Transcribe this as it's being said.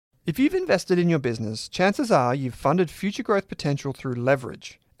If you've invested in your business, chances are you've funded future growth potential through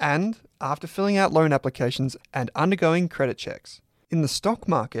leverage and after filling out loan applications and undergoing credit checks. In the stock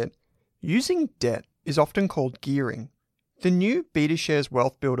market, using debt is often called gearing. The new BetaShares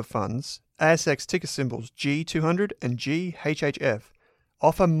Wealth Builder funds, ASX ticker symbols G200 and GHHF,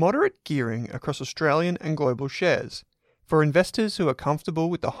 offer moderate gearing across Australian and global shares for investors who are comfortable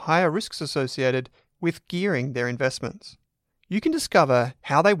with the higher risks associated with gearing their investments. You can discover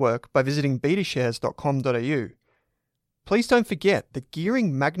how they work by visiting betashares.com.au. Please don't forget that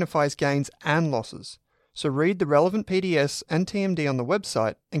gearing magnifies gains and losses, so read the relevant PDS and TMD on the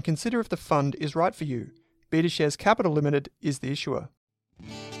website and consider if the fund is right for you. BetaShares Capital Limited is the issuer.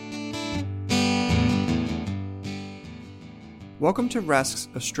 Welcome to Rask's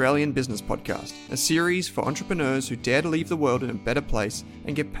Australian Business Podcast, a series for entrepreneurs who dare to leave the world in a better place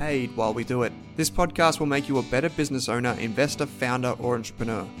and get paid while we do it. This podcast will make you a better business owner, investor, founder, or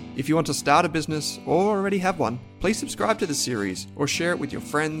entrepreneur. If you want to start a business or already have one, please subscribe to the series or share it with your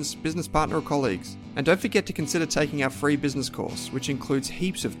friends, business partner, or colleagues. And don't forget to consider taking our free business course, which includes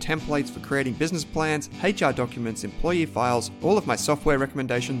heaps of templates for creating business plans, HR documents, employee files, all of my software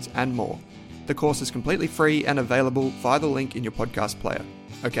recommendations, and more. The course is completely free and available via the link in your podcast player.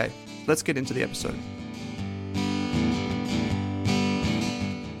 Okay, let's get into the episode.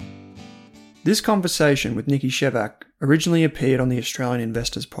 This conversation with Nikki Shevak originally appeared on the Australian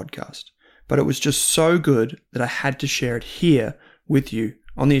Investors Podcast, but it was just so good that I had to share it here with you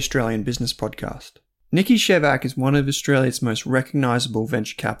on the Australian Business Podcast. Nikki Shevak is one of Australia's most recognisable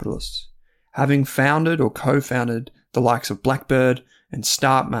venture capitalists, having founded or co-founded the likes of Blackbird and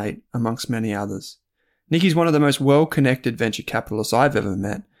Startmate, amongst many others. Nikki's one of the most well-connected venture capitalists I've ever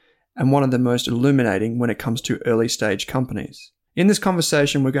met, and one of the most illuminating when it comes to early-stage companies. In this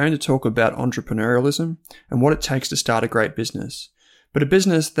conversation, we're going to talk about entrepreneurialism and what it takes to start a great business, but a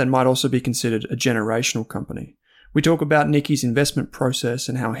business that might also be considered a generational company. We talk about Nikki's investment process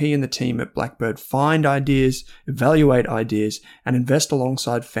and how he and the team at Blackbird find ideas, evaluate ideas, and invest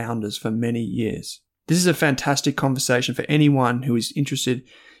alongside founders for many years. This is a fantastic conversation for anyone who is interested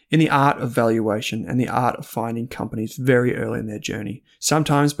in the art of valuation and the art of finding companies very early in their journey,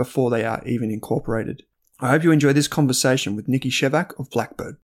 sometimes before they are even incorporated. I hope you enjoy this conversation with Nikki Shevak of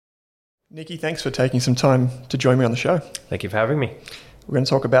Blackbird. Nikki, thanks for taking some time to join me on the show. Thank you for having me. We're going to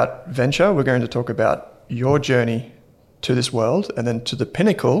talk about venture. We're going to talk about your journey to this world and then to the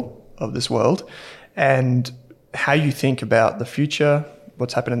pinnacle of this world and how you think about the future,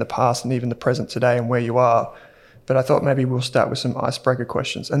 what's happened in the past and even the present today and where you are. But I thought maybe we'll start with some icebreaker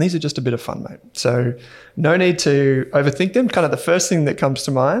questions. And these are just a bit of fun, mate. So no need to overthink them. Kind of the first thing that comes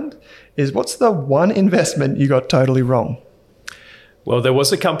to mind is, what's the one investment you got totally wrong? Well, there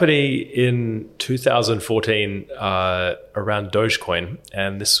was a company in 2014 around Dogecoin.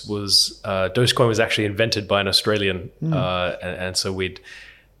 And this was, Dogecoin was actually invented by an Australian. And so we'd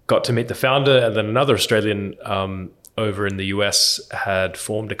got to meet the founder, and then another Australian over in the US had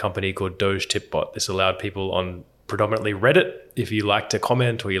formed a company called Doge Tipbot. This allowed people on predominantly Reddit, if you like to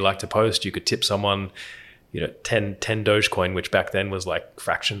comment or you like to post, you could tip someone, 10 Dogecoin, which back then was like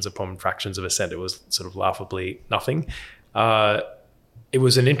fractions upon fractions of a cent. It was sort of laughably nothing. It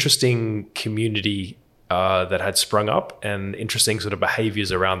was an interesting community that had sprung up, and interesting sort of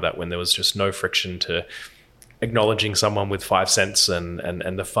behaviors around that, when there was just no friction to acknowledging someone with 5 cents and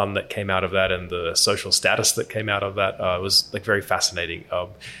the fun that came out of that and the social status that came out of that was like very fascinating.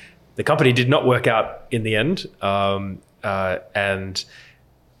 The company did not work out in the end. And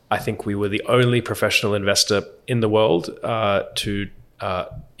I think we were the only professional investor in the world to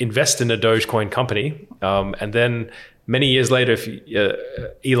invest in a Dogecoin company. And then many years later,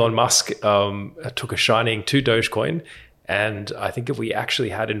 Elon Musk took a shining to Dogecoin. And I think if we actually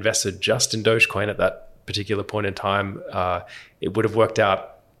had invested just in Dogecoin at that particular point in time, it would have worked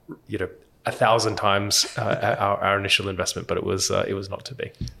out, 1,000 times our initial investment, but it was not to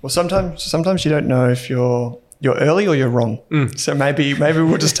be. Well, sometimes you don't know if you're early or you're wrong. So maybe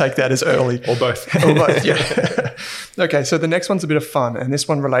we'll just take that as early. Or both. Or both, yeah. Okay, so the next one's a bit of fun, and this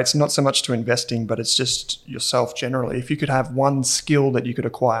one relates not so much to investing, but it's just yourself generally. If you could have one skill that you could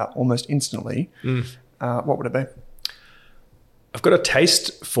acquire almost instantly, what would it be? I've got a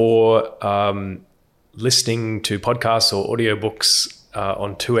taste for listening to podcasts or audiobooks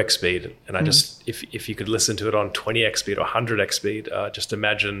on 2x speed. And I just, if you could listen to it on 20x speed or 100x speed, just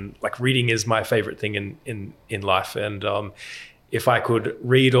imagine, like, reading is my favorite thing in life. And if I could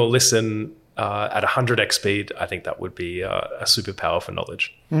read or listen at 100x speed, I think that would be a superpower for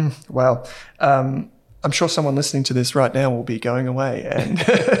knowledge. Wow. I'm sure someone listening to this right now will be going away and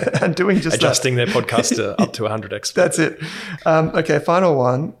and doing just adjusting their podcast to up to 100x. That's it. Okay, final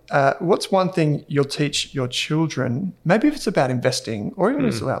one. What's one thing you'll teach your children, maybe if it's about investing or even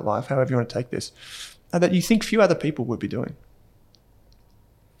if it's about life, however you want to take this, that you think few other people would be doing?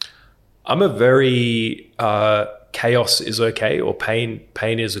 I'm a very chaos is okay, or pain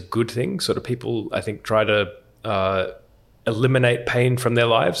is a good thing. Sort of people, I think, try to eliminate pain from their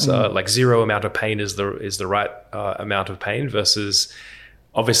lives. Like zero amount of pain is the right amount of pain, versus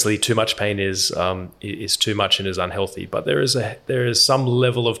obviously too much pain is too much and is unhealthy. But there is some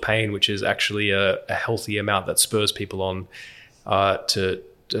level of pain which is actually a healthy amount that spurs people on to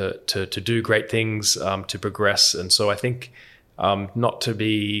do great things, to progress. And so I think not to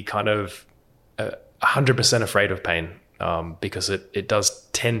be kind of 100% afraid of pain, because it does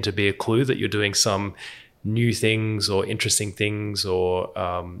tend to be a clue that you're doing some new things or interesting things, or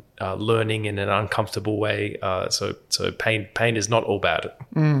learning in an uncomfortable way. So pain is not all bad.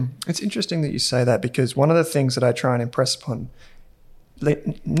 It's interesting that you say that, because one of the things that I try and impress upon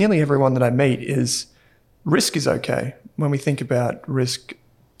nearly everyone that I meet is risk is okay. When we think about risk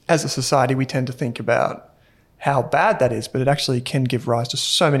as a society, we tend to think about how bad that is, but it actually can give rise to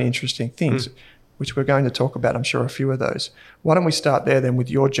so many interesting things, which we're going to talk about, I'm sure, a few of those. Why don't we start there then with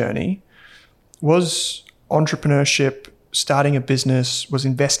your journey? Was entrepreneurship, starting a business, was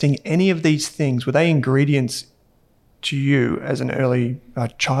investing, any of these things, were they ingredients to you as an early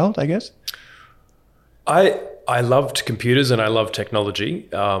child, I guess? I loved computers and I loved technology.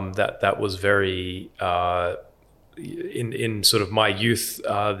 That was very... in sort of my youth,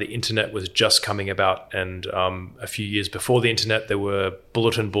 the internet was just coming about, and a few years before the internet, there were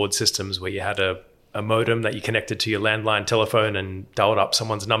bulletin board systems where you had a modem that you connected to your landline telephone and dialed up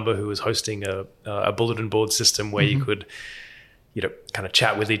someone's number who was hosting a bulletin board system where you could, kind of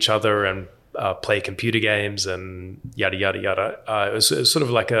chat with each other and play computer games and yada yada yada. It was sort of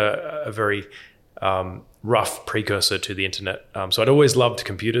like a very rough precursor to the internet. So I'd always loved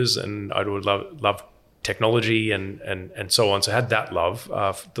computers, and I'd always loved technology and so on. So I had that love.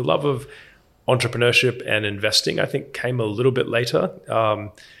 The love of entrepreneurship and investing, I think, came a little bit later.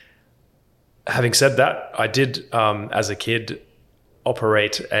 Having said that, I did, as a kid,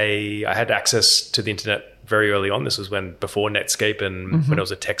 I had access to the internet very early on. This was before Netscape and when it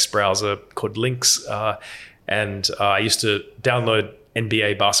was a text browser called Lynx. And I used to download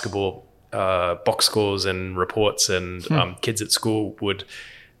NBA basketball box scores and reports, and kids at school would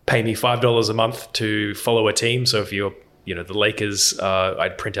pay me $5 a month to follow a team. So if you're, the Lakers,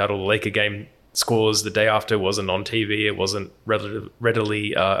 I'd print out all the Laker game scores the day after. It wasn't on TV. It wasn't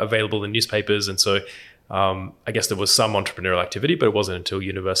readily available in newspapers. And so I guess there was some entrepreneurial activity, but it wasn't until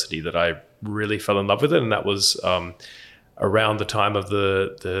university that I really fell in love with it. And that was around the time of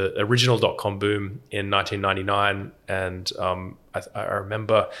the original .com boom in 1999. And I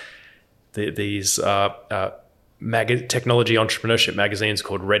remember these technology entrepreneurship magazines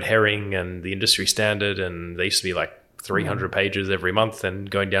called Red Herring and The Industry Standard, and they used to be like 300 pages every month, and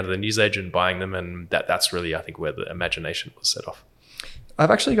going down to the newsagent, buying them, and that's really, I think, where the imagination was set off.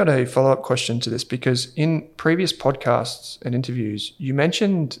 I've actually got a follow-up question to this, because in previous podcasts and interviews, you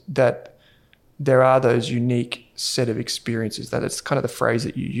mentioned that there are those unique set of experiences, that it's kind of the phrase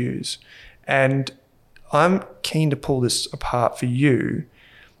that you use. And I'm keen to pull this apart for you.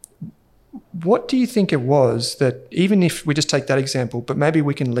 What do you think it was that, even if we just take that example, but maybe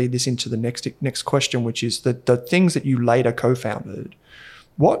we can lead this into the next question, which is the things that you later co-founded,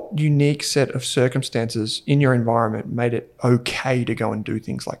 what unique set of circumstances in your environment made it okay to go and do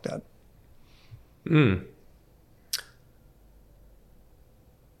things like that?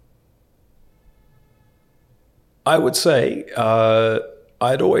 I would say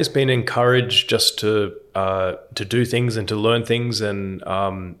I'd always been encouraged just to do things and to learn things, and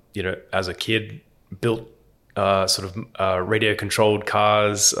as a kid, built sort of radio controlled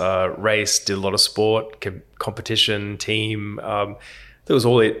cars, raced, did a lot of sport, competition, team. There was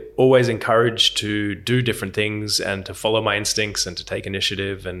always encouraged to do different things and to follow my instincts and to take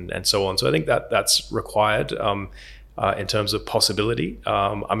initiative and so on. So I think that's required in terms of possibility.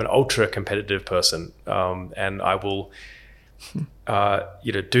 I'm an ultra competitive person, and I will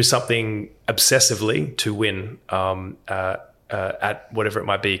do something obsessively to win at whatever it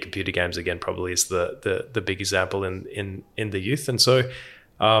might be. Computer games, again, probably is the big example in the youth. And so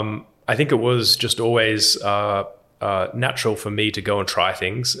I think it was just always natural for me to go and try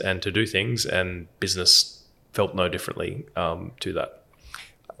things and to do things, and business felt no differently to that.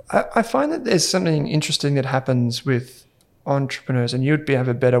 I find that there's something interesting that happens with entrepreneurs, and you'd have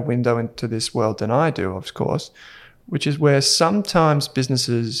a better window into this world than I do, of course, which is where sometimes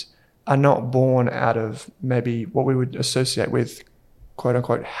businesses are not born out of maybe what we would associate with quote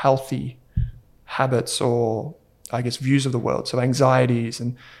unquote healthy habits or I guess views of the world. So anxieties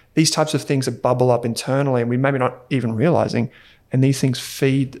and these types of things that bubble up internally and we maybe not even realizing, and these things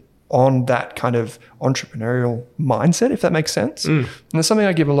feed on that kind of entrepreneurial mindset, if that makes sense. And there's something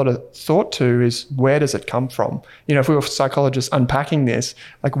I give a lot of thought to is where does it come from? You know, if we were psychologists unpacking this,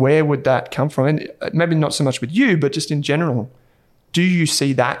 like where would that come from? And maybe not so much with you, but just in general, do you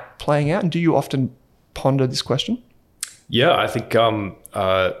see that playing out? And do you often ponder this question? Yeah, I think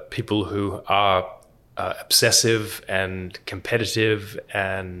people who are obsessive and competitive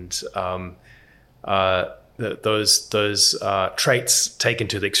and those traits taken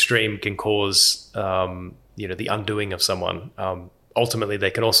to the extreme can cause the undoing of someone. Ultimately,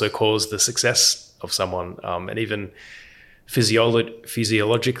 they can also cause the success of someone, and even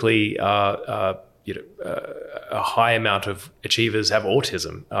physiologically, a high amount of achievers have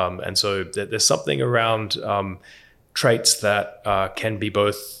autism, and so there's something around traits that can be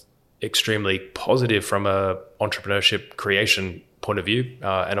both extremely positive from a entrepreneurship creation point of view,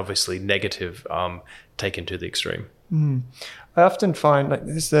 and obviously negative taken to the extreme. I often find like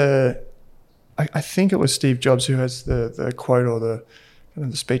there's I think it was Steve Jobs who has the quote or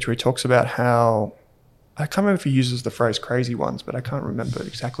the speech where he talks about how, I can't remember if he uses the phrase crazy ones, but I can't remember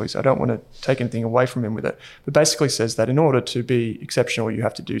exactly, so I don't want to take anything away from him with it, but basically says that in order to be exceptional, you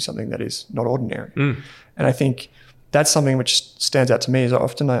have to do something that is not ordinary. And I think that's something which stands out to me is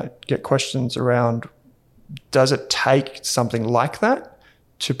often I get questions around, does it take something like that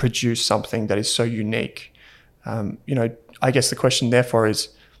to produce something that is so unique? I guess the question therefore is,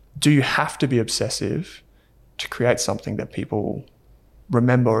 do you have to be obsessive to create something that people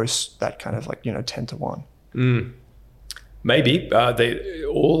remember as that kind of 10 to 1? Maybe.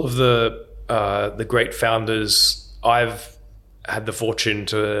 All of the great founders I've had the fortune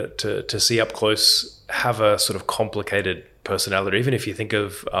to see up close have a sort of complicated personality. Even if you think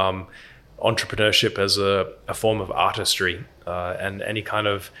of entrepreneurship as a form of artistry, and any kind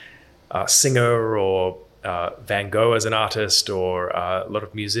of singer or Van Gogh as an artist, or a lot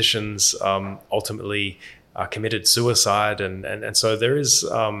of musicians ultimately committed suicide, and so there is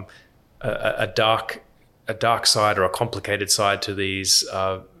a dark side or a complicated side to these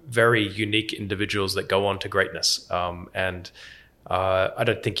very unique individuals that go on to greatness, and I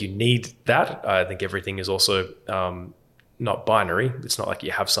don't think you need that. I think everything is also not binary. It's not like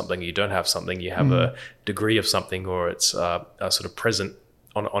you have something, you don't have something. You have a degree of something, or it's sort of present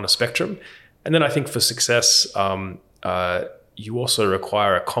on a spectrum. And then I think for success, you also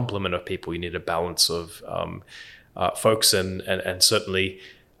require a complement of people. You need a balance of folks, and certainly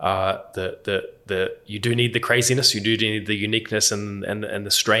you do need the craziness, you do need the uniqueness and the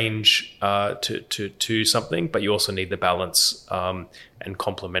strange to something, but you also need the balance and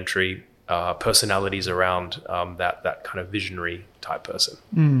complementary personalities around that kind of visionary type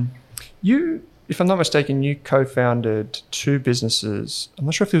person. You, if I'm not mistaken, you co-founded 2 businesses. I'm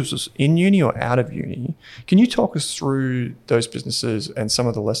not sure if this was in uni or out of uni. Can you talk us through those businesses and some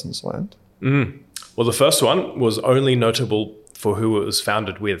of the lessons learned? Well, the first one was only notable for who it was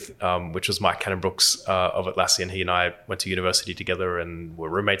founded with, which was Mike Cannon-Brookes of Atlassian. He and I went to university together and were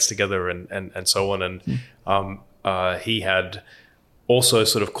roommates together and so on. And he had also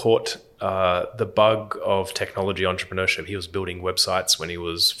sort of caught the bug of technology entrepreneurship. He was building websites when he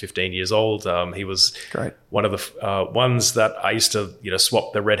was 15 years old. He was one of the ones that I used to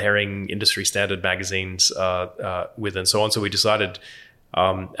swap the Red Herring industry standard magazines with and so on. So we decided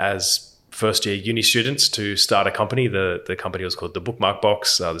as first year uni students to start a company. The company was called the Bookmark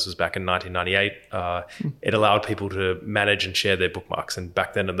Box. This was back in 1998. It allowed people to manage and share their bookmarks. And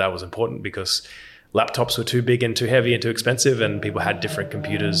back then that was important because laptops were too big and too heavy and too expensive, and people had different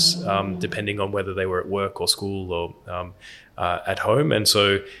computers depending on whether they were at work or school or at home. And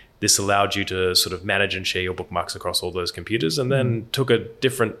so this allowed you to sort of manage and share your bookmarks across all those computers, and then took a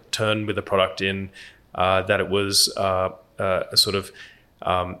different turn with the product in that it was a sort of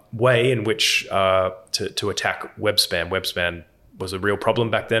way in which to attack web spam. Web spam was a real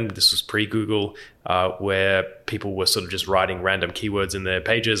problem back then. This was pre-Google, where people were sort of just writing random keywords in their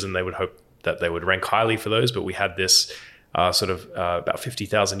pages, and they would hope that they would rank highly for those. But we had this sort of about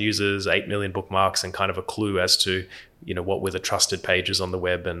 50,000 users, 8 million bookmarks, and kind of a clue as to what were the trusted pages on the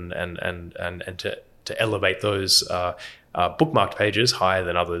web, and to elevate those bookmarked pages higher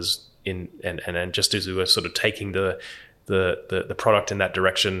than others. And just as we were sort of taking the product in that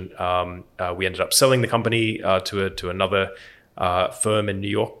direction, we ended up selling the company to another firm in New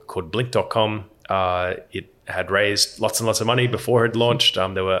York called Blink.com. It had raised lots and lots of money before it launched.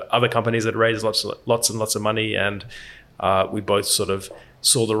 There were other companies that raised lots and lots of money, and we both sort of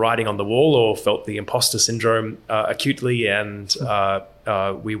saw the writing on the wall or felt the imposter syndrome acutely, and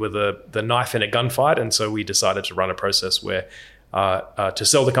we were the knife in a gunfight. And so we decided to run a process where to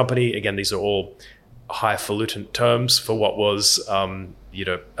sell the company. Again, these are all highfalutin terms for what was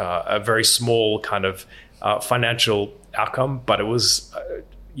a very small kind of financial outcome, but it was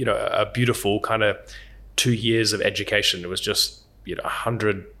a beautiful kind of 2 years of education. It was just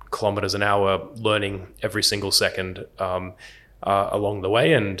 100 kilometers an hour, learning every single second along the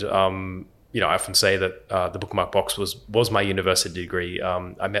way. And I often say that the Bookmark Box was my university degree.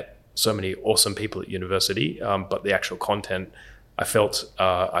 I met so many awesome people at university, but the actual content, I felt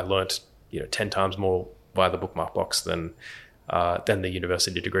I learnt 10 times more via the Bookmark Box than the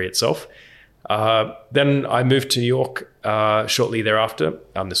university degree itself. Then I moved to New York shortly thereafter.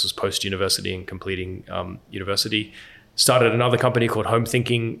 This was post-university and completing university. Started another company called Home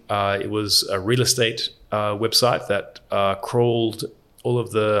Thinking. It was a real estate website that crawled all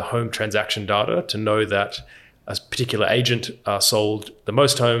of the home transaction data to know that a particular agent sold the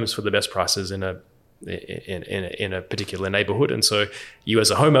most homes for the best prices in a particular neighborhood. And so you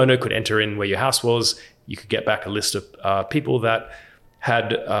as a homeowner could enter in where your house was. You could get back a list of people that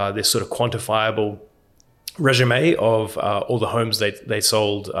had this sort of quantifiable resume of all the homes they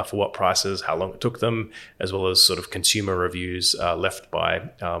sold, for what prices, how long it took them, as well as sort of consumer reviews left by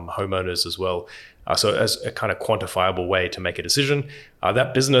homeowners as well. So as a kind of quantifiable way to make a decision.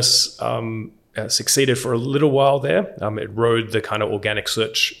 That business succeeded for a little while there. It rode the kind of organic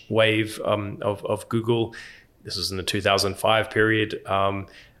search wave of Google. This was in the 2005 period,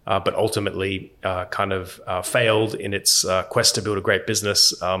 but ultimately failed in its quest to build a great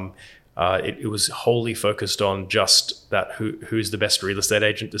business. It was wholly focused on just that who's the best real estate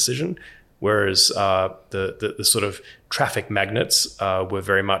agent decision, whereas the sort of traffic magnets were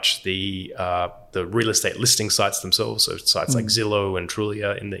very much the real estate listing sites themselves. So sites like Zillow and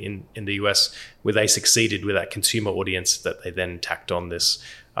Trulia in the US, where they succeeded with that consumer audience that they then tacked on this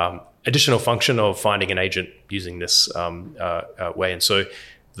additional function of finding an agent using this way. And so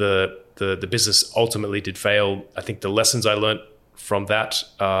the business ultimately did fail. I think the lessons I learned from that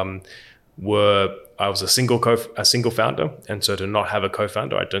were I was a single founder, and so to not have a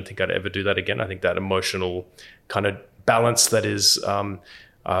co-founder, I don't think I'd ever do that again. I think that emotional kind of balance that is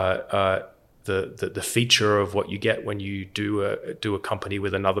the feature of what you get when you do a company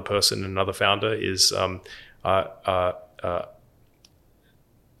with another person, another founder, is I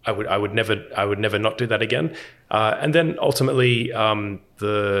would never not do that again. And then ultimately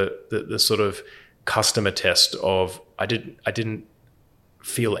the sort of customer test of I didn't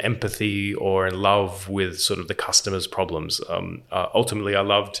feel empathy or in love with sort of the customer's problems. Ultimately, I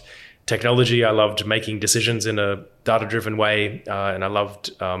loved technology. I loved making decisions in a data-driven way, and I loved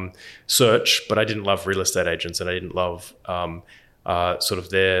search. But I didn't love real estate agents, and I didn't love sort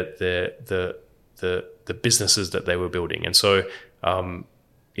of the businesses that they were building. And so,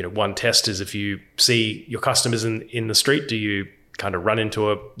 one test is if you see your customers in the street, do you kind of run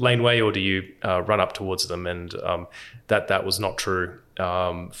into a laneway or do you run up towards them? And that was not true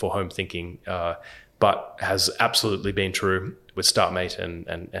for Home Thinking, but has absolutely been true with StartMate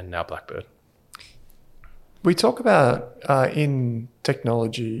and now Blackbird. We talk about in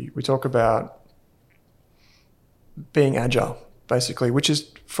technology, we talk about being agile, basically, which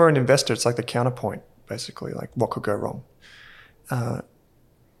is for an investor, it's like the counterpoint, basically, like what could go wrong. And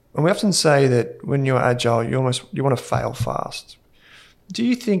we often say that when you're agile, you want to fail fast. Do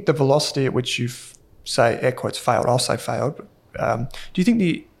you think the velocity at which you've, say, air quotes, failed, I'll say failed, but, do you think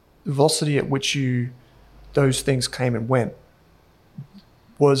the velocity at which those things came and went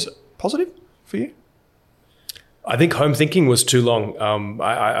was positive for you? I think Home Thinking was too long.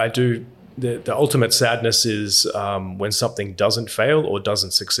 The ultimate sadness is when something doesn't fail or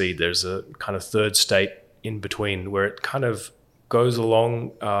doesn't succeed. There's a kind of third state in between where it kind of goes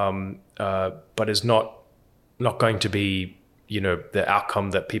along, but is not going to be, the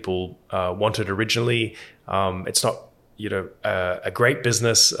outcome that people wanted originally. It's not, a great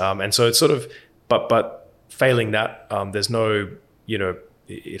business, and so it's sort of, but failing that, there's no,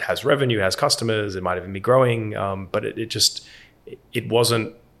 it has revenue, it has customers, it might even be growing, but it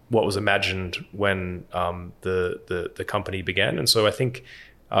wasn't what was imagined when the company began. And so I think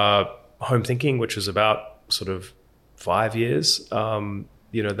Home Thinking, which was about sort of 5 years,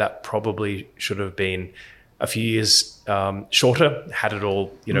 that probably should have been a few years shorter, had it all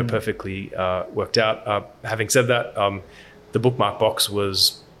perfectly worked out. Having said that, the Bookmark Box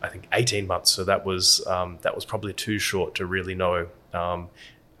was, I think, 18 months, so that was probably too short to really know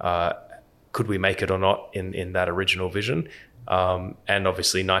could we make it or not in that original vision. And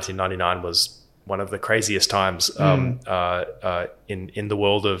obviously 1999 was one of the craziest times in the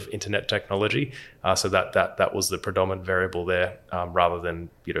world of internet technology. So that was the predominant variable there, rather than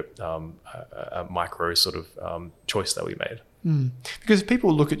a micro sort of choice that we made. Because if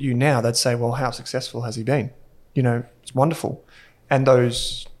people look at you now, they'd say, well, how successful has he been? It's wonderful. And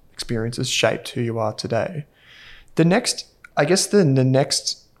those experiences shaped who you are today. The next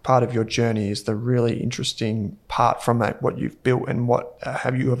part of your journey is the really interesting part from what you've built and what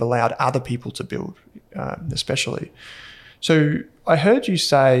you have allowed other people to build, especially. So I heard you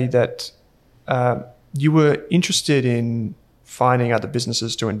say that you were interested in finding other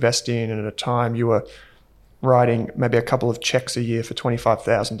businesses to invest in, and at a time you were writing maybe a couple of checks a year for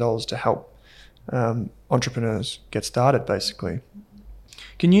 $25,000 to help entrepreneurs get started, basically.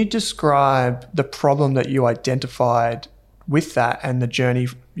 Can you describe the problem that you identified with that and the journey,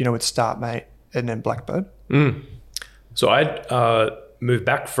 with StartMate and then Blackbird? So I moved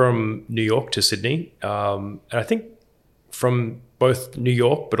back from New York to Sydney. And I think from both New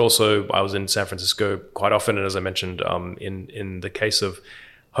York, but also I was in San Francisco quite often. And as I mentioned, in the case of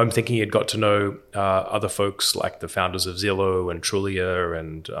Home Thinking, you'd got to know other folks like the founders of Zillow and Trulia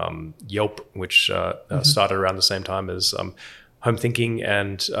and Yelp, which started around the same time as Home Thinking,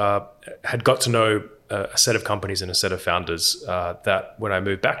 and had got to know a set of companies and a set of founders that when I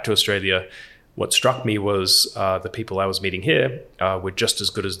moved back to Australia, what struck me was the people I was meeting here were just as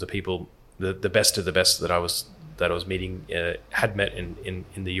good as the people, the best of the best that I was meeting, had met in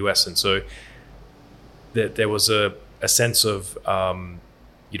the US. And so there was a sense of,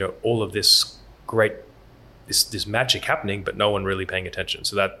 all of this great, this magic happening, but no one really paying attention.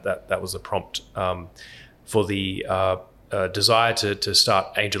 So that was a prompt for the desire to start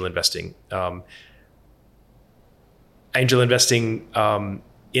angel investing. Angel investing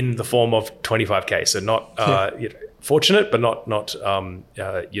in the form of $25K. So not fortunate, but not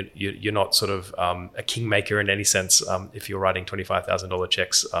you're not sort of a kingmaker in any sense if you're writing $25,000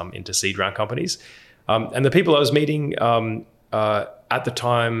 checks into seed round companies. And the people I was meeting at the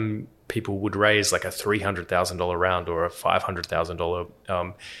time, people would raise like a $300,000 round or a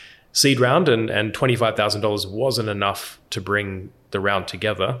 $500,000 seed round, and $25,000 wasn't enough to bring the round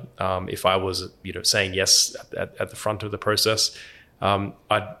together. If I was, saying yes at the front of the process,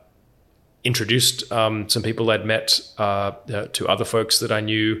 I'd introduced some people I'd met to other folks that I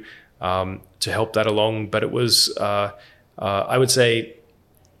knew to help that along. But it was, I would say,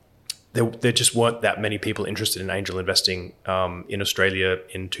 there just weren't that many people interested in angel investing in Australia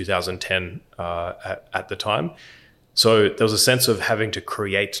in 2010 at the time. So there was a sense of having to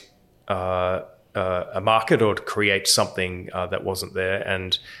create a market or to create something that wasn't there,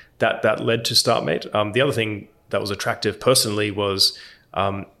 and that led to StartMate. The other thing that was attractive personally was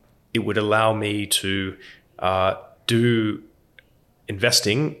it would allow me to do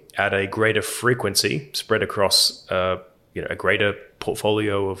investing at a greater frequency, spread across a greater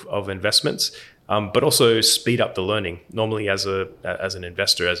portfolio of investments, but also speed up the learning. Normally, as an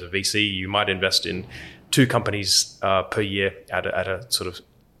investor, as a VC, you might invest in 2 companies per year at a sort of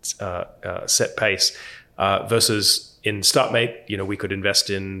set pace, versus in StartMate, we could invest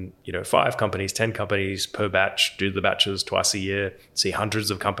in 5 companies, 10 companies per batch, do the batches twice a year, see hundreds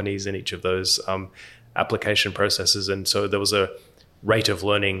of companies in each of those application processes, and so there was a rate of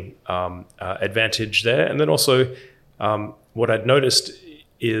learning advantage there. And then also, what I'd noticed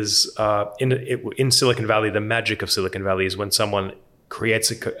is in Silicon Valley, the magic of Silicon Valley is when someone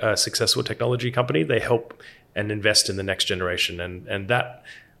creates a successful technology company, they help and invest in the next generation, and that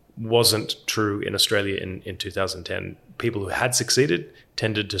wasn't true in Australia in 2010. People who had succeeded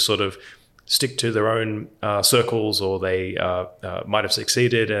tended to sort of stick to their own circles, or they might have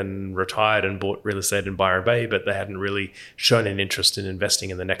succeeded and retired and bought real estate in Byron Bay, but they hadn't really shown an interest in investing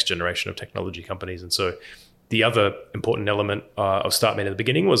in the next generation of technology companies. And so the other important element of StartMate at the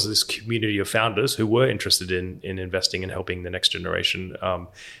beginning was this community of founders who were interested in investing and helping the next generation.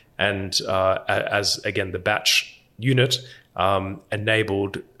 As again, the batch unit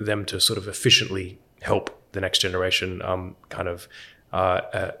enabled them to sort of efficiently help the next generation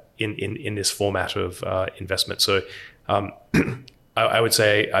in this format of investment. So I would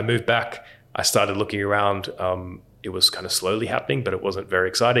say I moved back, I started looking around. It was kind of slowly happening, but it wasn't very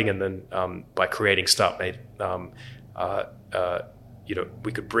exciting. And then by creating StartMate,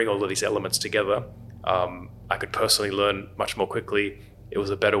 we could bring all of these elements together. I could personally learn much more quickly. It was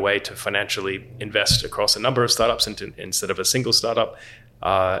a better way to financially invest across a number of startups instead of a single startup.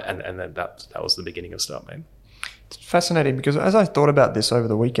 And then that was the beginning of StartMate. It's fascinating because as I thought about this over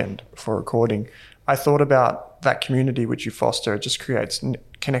the weekend before recording, I thought about that community which you foster. It just creates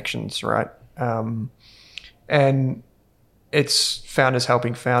connections, right? And it's founders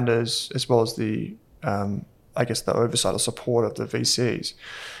helping founders as well as the, I guess, the oversight or support of the VCs.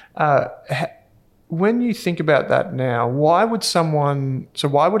 When you think about that now, why would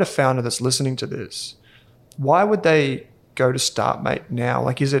a founder that's listening to this, why would they go to StartMate now?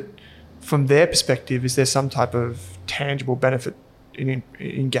 Like, is it, from their perspective, is there some type of tangible benefit in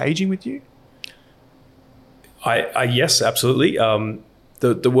engaging with you? Yes, absolutely.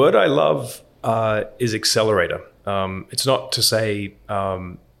 The word I love is accelerator. It's not to say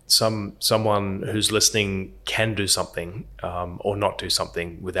someone who's listening can do something or not do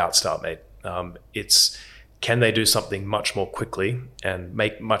something without StartMate. It's, can they do something much more quickly and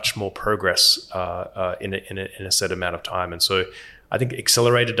make much more progress in a set amount of time? And so I think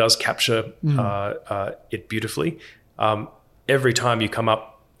accelerator does capture it beautifully. Every time you come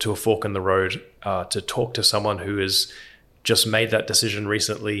up to a fork in the road to talk to someone who has just made that decision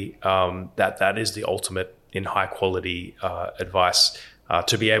recently, that is the ultimate in high quality advice,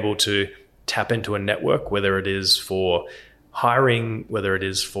 to be able to tap into a network, whether it is for hiring, whether it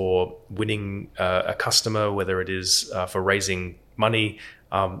is for winning a customer, whether it is for raising money,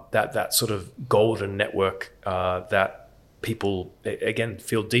 that sort of golden network that people, again,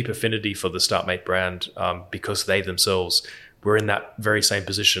 feel deep affinity for the StartMate brand because they themselves were in that very same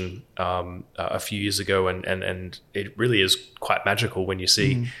position a few years ago. And it really is quite magical when you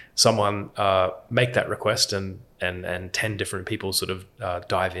see someone make that request and 10 different people sort of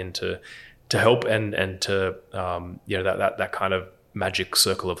dive in to help and to, that kind of magic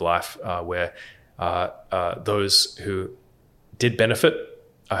circle of life where those who did benefit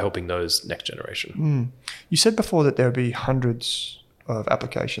are helping those next generation. You said before that there would be hundreds of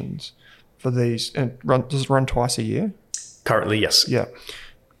applications for these, and does it run twice a year? Currently, yes. Yeah.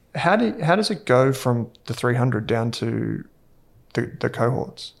 How does it go from the 300 down to the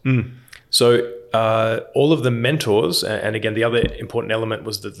cohorts? So all of the mentors, and again, the other important element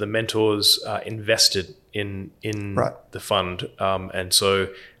was that the mentors invested in the fund, and so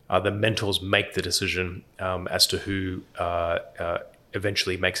the mentors make the decision as to who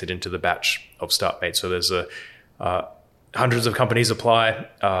eventually makes it into the batch of StartMate. So there's hundreds of companies apply.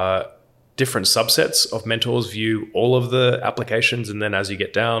 Different subsets of mentors view all of the applications, and then as you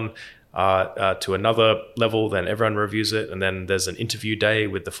get down to another level, then everyone reviews it, and then there's an interview day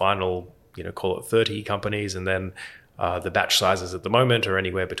with the final, call it 30 companies, and then the batch sizes at the moment are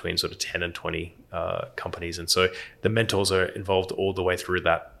anywhere between sort of 10 and 20 companies, and so the mentors are involved all the way through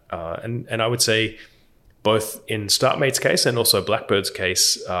that. And I would say both in StartMate's case and also Blackbird's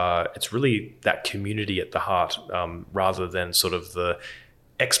case, it's really that community at the heart, rather than sort of the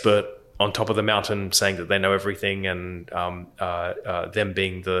expert on top of the mountain saying that they know everything and them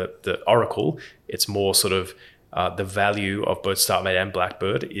being the oracle. It's more sort of the value of both StartMate and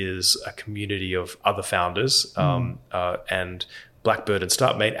Blackbird is a community of other founders, and Blackbird and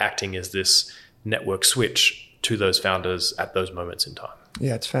StartMate acting as this network switch to those founders at those moments in time.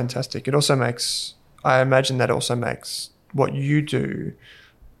 Yeah, it's fantastic. It also makes, I imagine that also makes what you do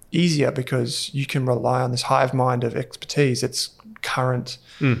easier because you can rely on this hive mind of expertise that's current,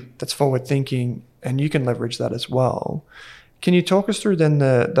 that's forward thinking, and you can leverage that as well. Can you talk us through then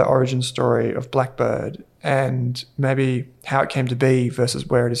the origin story of Blackbird and maybe how it came to be versus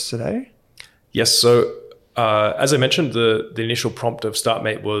where it is today? Yes. So as I mentioned, the initial prompt of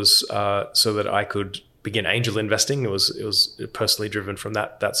StartMate was so that I could begin angel investing. It was personally driven from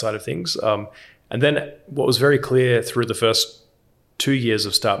that side of things. And then what was very clear through the first 2 years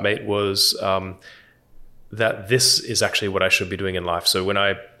of StartMate was that this is actually what I should be doing in life. So when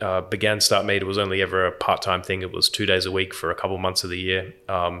I began StartMate, it was only ever a part-time thing. It was 2 days a week for a couple months of the year.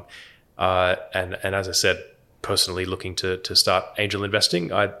 And as I said, personally looking to start angel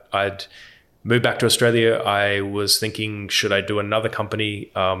investing, I'd moved back to Australia. I was thinking, should I do another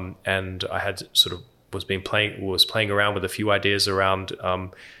company? And I had sort of was playing around with a few ideas around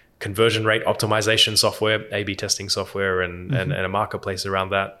conversion rate optimization software, A/B testing software, and a marketplace around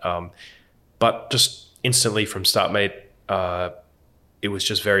that. But just instantly from StartMate, it was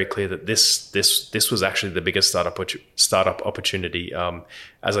just very clear that this was actually the biggest startup opportunity.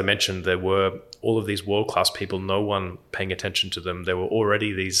 As I mentioned, there were all of these world-class people, no one paying attention to them. There were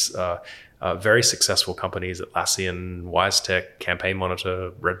already these very successful companies, Atlassian, WiseTech, Campaign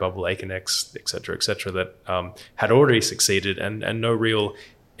Monitor, Redbubble, Aconex, et cetera, that had already succeeded, and no real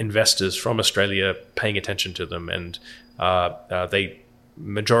investors from Australia paying attention to them. And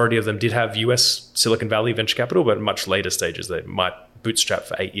majority of them did have US Silicon Valley venture capital, but at much later stages. They might bootstrap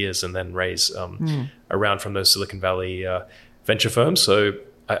for 8 years and then raise around from those Silicon Valley venture firms. So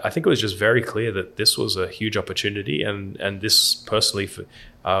I think it was just very clear that this was a huge opportunity, and this personally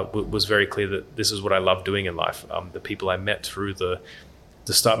was very clear that this is what I love doing in life. The people I met through the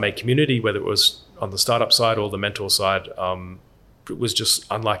StartMate community, whether it was on the startup side or the mentor side, it was just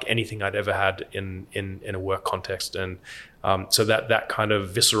unlike anything I'd ever had in a work context. And so that kind of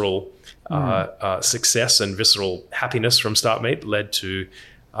visceral success and visceral happiness from StartMate led to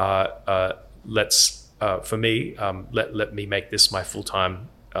for me, let me make this my full-time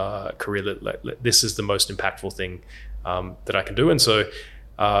career. This is the most impactful thing that I can do. And so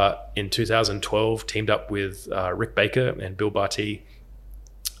in 2012, teamed up with Rick Baker and Bill Barty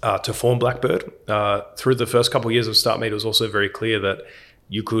to form Blackbird. Through the first couple of years of StartMate, it was also very clear that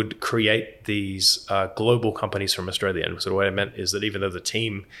you could create these global companies from Australia. And so what I meant is that even though the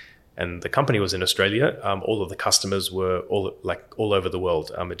team and the company was in Australia, all of the customers were all over the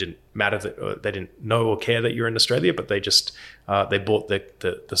world. It didn't matter that they didn't know or care that you're in Australia, but they just they bought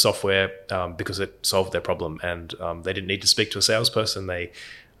the software because it solved their problem, and they didn't need to speak to a salesperson. They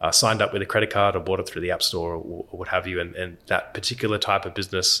signed up with a credit card or bought it through the App Store or what have you. And that particular type of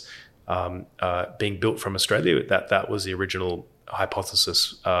business being built from Australia, that was the original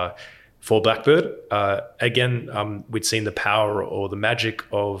hypothesis for Blackbird. Again, we'd seen the power or the magic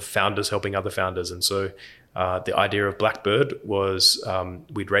of founders helping other founders. And so the idea of Blackbird was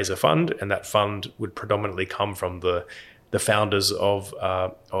we'd raise a fund, and that fund would predominantly come from the founders of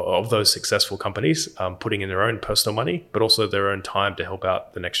those successful companies, putting in their own personal money, but also their own time to help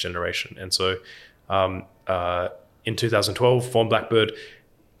out the next generation. And so in 2012, formed Blackbird.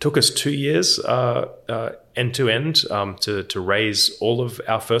 Took us 2 years end to end to raise all of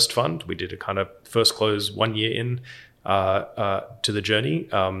our first fund. We did a kind of first close 1 year in to the journey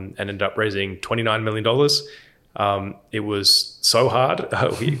and ended up raising $29 million. It was so hard.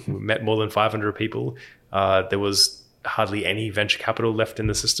 We met more than 500 people. There was hardly any venture capital left in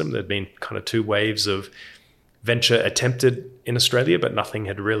the system. There'd been kind of 2 waves of venture attempted in Australia, but nothing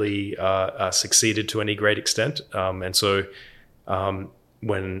had really succeeded to any great extent. And so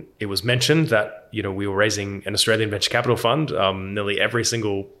when it was mentioned that we were raising an Australian venture capital fund, nearly every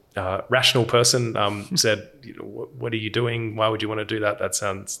single rational person said, "What are you doing? Why would you want to do that? That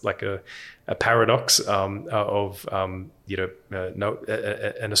sounds like a paradox of no,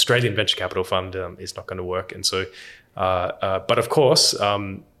 an Australian venture capital fund is not going to work." And so, but of course,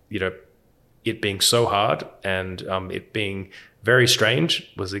 it being so hard and it being very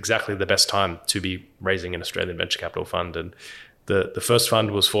strange was exactly the best time to be raising an Australian venture capital fund. And the first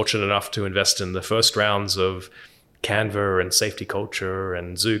fund was fortunate enough to invest in the first rounds of Canva and Safety Culture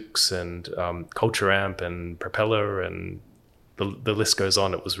and Zoox and Culture Amp and Propeller, and the list goes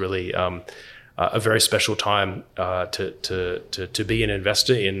on. It was really a very special time to be an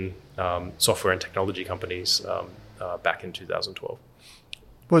investor in software and technology companies back in 2012.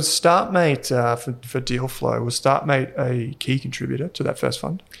 Was StartMate, for Dealflow, was StartMate a key contributor to that first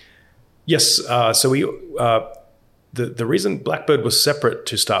fund? Yes. So we... The reason Blackbird was separate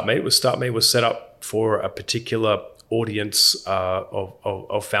to StartMate was set up for a particular audience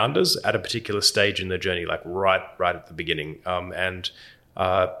of founders at a particular stage in their journey, like right at the beginning, and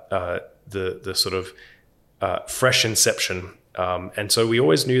the sort of fresh inception. And so we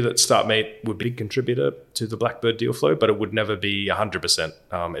always knew that StartMate would be a big contributor to the Blackbird deal flow, but it would never be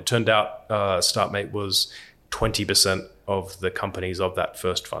 100%. It turned out StartMate was 20% of the companies of that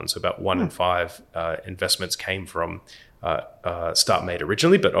first fund. So about 1 in 5 investments came from StartMate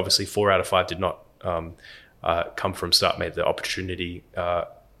originally, but obviously 4 out of 5 did not come from StartMate. The opportunity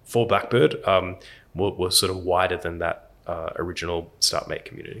for Blackbird was sort of wider than that original StartMate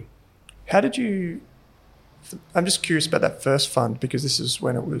community. How did you... I'm just curious about that first fund, because this is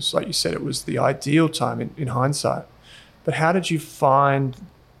when it was, like you said, it was the ideal time in hindsight. But how did you find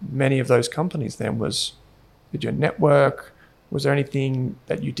many of those companies then? Did your network, was there anything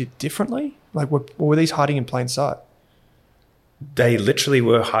that you did differently? Like, were these hiding in plain sight? They literally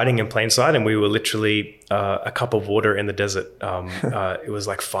were hiding in plain sight, and we were literally a cup of water in the desert. It was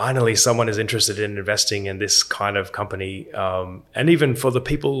like, finally someone is interested in investing in this kind of company. And even for the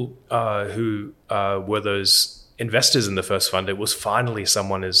people who were those investors in the first fund, it was finally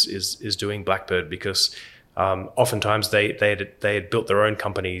someone is doing Blackbird, because oftentimes they had built their own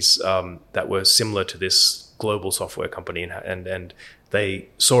companies that were similar to this global software company, and they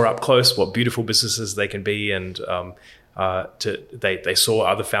saw up close what beautiful businesses they can be, and they saw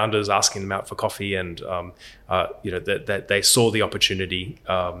other founders asking them out for coffee, and that they saw the opportunity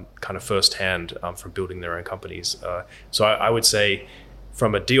kind of firsthand from building their own companies. So I would say,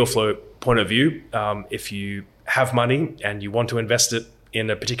 from a deal flow point of view, if you have money and you want to invest it in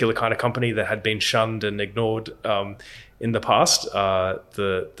a particular kind of company that had been shunned and ignored in the past. There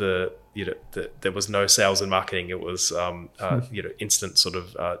was no sales and marketing. It was instant sort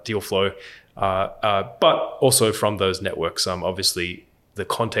of deal flow, but also from those networks. Obviously, the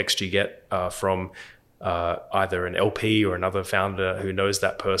context you get from either an LP or another founder who knows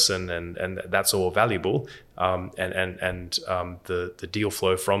that person, and that's all valuable. The deal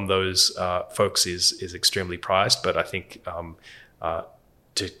flow from those folks is extremely prized. But I think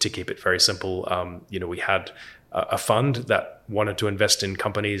to keep it very simple, we had a fund that wanted to invest in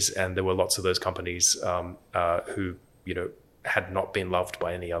companies, and there were lots of those companies who had not been loved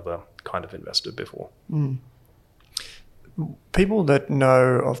by any other kind of investor before. People that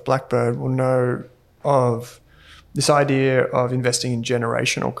know of Blackbird will know of this idea of investing in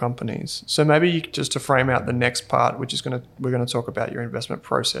generational companies. So maybe just to frame out the next part, which is we're going to talk about your investment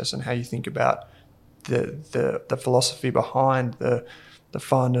process and how you think about the philosophy behind the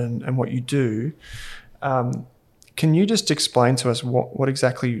fund and what you do. Can you just explain to us what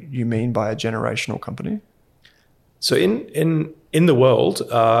exactly you mean by a generational company? So in the world,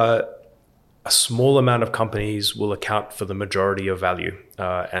 a small amount of companies will account for the majority of value.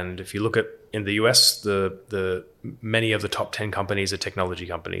 And if you look at in the US, the many of the top 10 companies are technology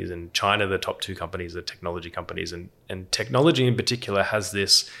companies. In China, the top 2 companies are technology companies. And technology in particular has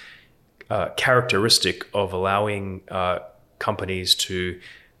this characteristic of allowing companies to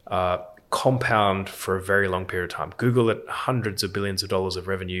compound for a very long period of time. Google at hundreds of billions of dollars of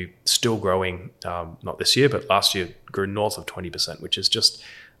revenue, still growing, not this year, but last year grew north of 20%, which is just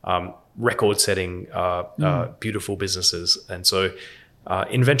record-setting, beautiful businesses. And so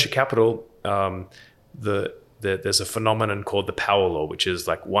in venture capital, there's a phenomenon called the power law, which is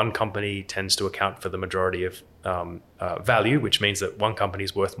like one company tends to account for the majority of value, which means that one company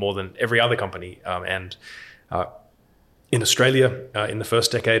is worth more than every other company. In Australia, in the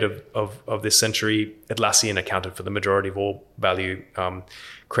first decade of this century, Atlassian accounted for the majority of all value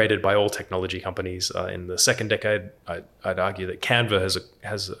created by all technology companies. In the second decade, I'd argue that Canva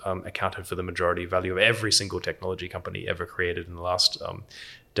has accounted for the majority of value of every single technology company ever created in the last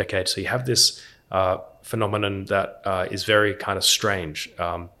decade. So you have this phenomenon that is very kind of strange,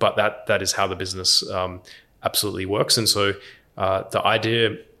 but that is how the business absolutely works. And so the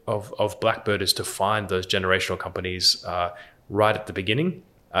idea of Blackbird is to find those generational companies right at the beginning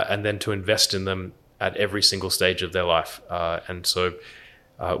and then to invest in them at every single stage of their life. And so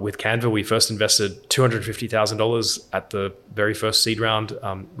with Canva, we first invested $250,000 at the very first seed round.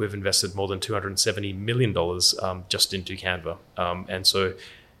 We've invested more than $270 million just into Canva. And so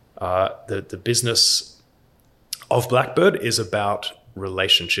the business of Blackbird is about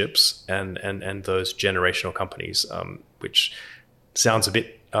relationships and those generational companies, which sounds a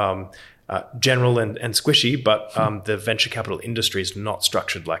bit general and squishy, but the venture capital industry is not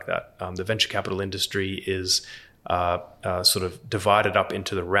structured like that. The venture capital industry is sort of divided up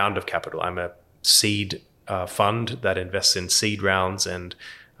into the round of capital. I'm a seed fund that invests in seed rounds, and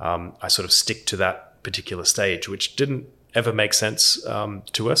I sort of stick to that particular stage, which didn't ever make sense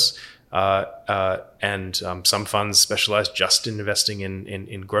to us. And some funds specialize just in investing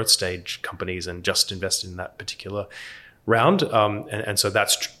in growth stage companies and just invest in that particular round, and so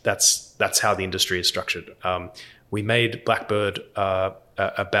that's how the industry is structured. We made Blackbird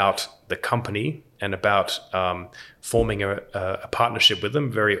about the company and about forming a partnership with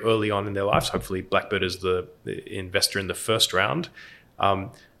them very early on in their lives. Hopefully, Blackbird is the investor in the first round,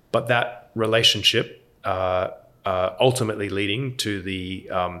 but that relationship ultimately leading to the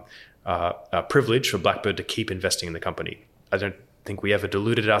privilege for Blackbird to keep investing in the company. I don't think we ever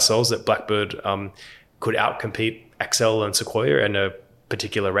deluded ourselves that Blackbird could outcompete Accel and Sequoia in a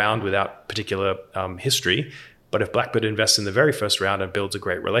particular round without particular history. But if Blackbird invests in the very first round and builds a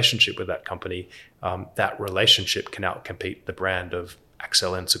great relationship with that company, that relationship can outcompete the brand of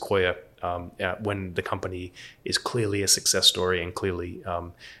Accel and Sequoia when the company is clearly a success story and clearly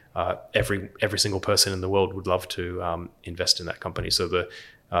every single person in the world would love to invest in that company. So the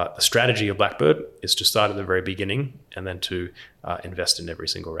strategy of Blackbird is to start at the very beginning and then to invest in every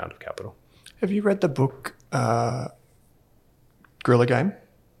single round of capital. Have you read the book Guerrilla Game?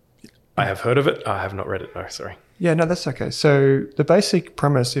 I have heard of it. I have not read it. No, sorry. Yeah, no, that's okay. So the basic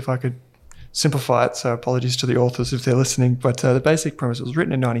premise, if I could simplify it, so apologies to the authors if they're listening, but the basic premise was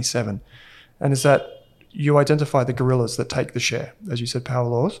written in 97, and is that you identify the gorillas that take the share, as you said, power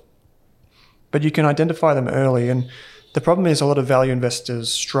laws, but you can identify them early. And the problem is a lot of value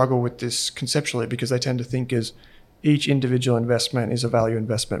investors struggle with this conceptually because they tend to think as each individual investment is a value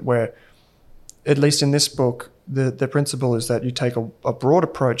investment, where at least in this book, the principle is that you take a broad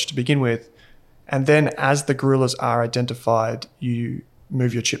approach to begin with, and then as the gorillas are identified, you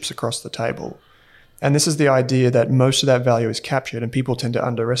move your chips across the table. And this is the idea that most of that value is captured, and people tend to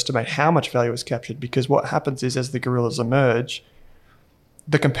underestimate how much value is captured, because what happens is as the gorillas emerge,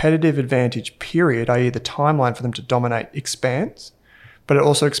 the competitive advantage period, i.e. the timeline for them to dominate, expands, but it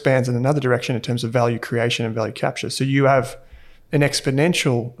also expands in another direction in terms of value creation and value capture. So you have an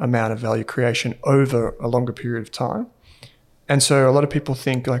exponential amount of value creation over a longer period of time. And so a lot of people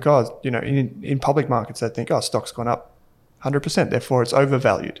think like, oh, you know, in public markets, they think, oh, stock's gone up 100%, therefore it's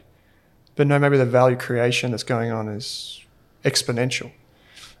overvalued. But no, maybe the value creation that's going on is exponential.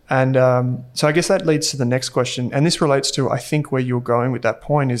 And so I guess that leads to the next question. And this relates to, I think, where you're going with that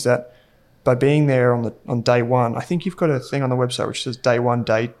point is that by being there on day one, I think you've got a thing on the website which says day 1,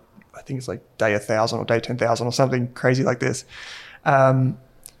 I think it's like day 1,000 or day 10,000 or something crazy like this.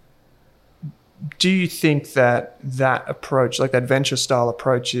 Do you think that approach, like that venture style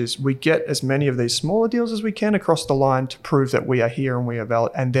approach, is we get as many of these smaller deals as we can across the line to prove that we are here and we are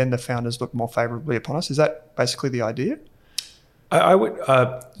valid, and then the founders look more favorably upon us? Is that basically the idea? I would.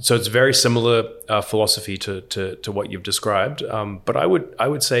 So it's very similar philosophy to what you've described. But I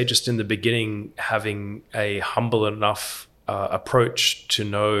would say just in the beginning, having a humble enough approach to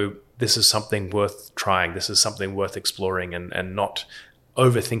know this is something worth trying, this is something worth exploring, and not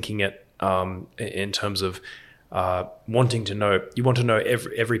overthinking it in terms of wanting to know. You want to know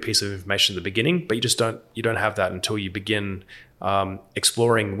every piece of information at the beginning, but you don't have that until you begin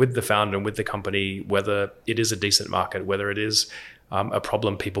exploring with the founder and with the company whether it is a decent market, whether it is a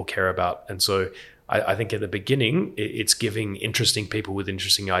problem people care about. And so I think at the beginning, it's giving interesting people with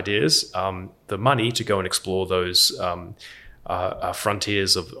interesting ideas the money to go and explore those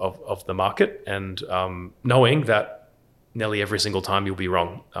frontiers of the market, and knowing that nearly every single time you'll be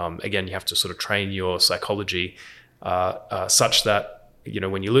wrong. Again, you have to sort of train your psychology such that, you know,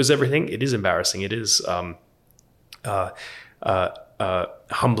 when you lose everything, it is embarrassing. It is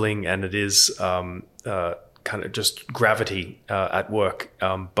humbling, and it is kind of just gravity at work.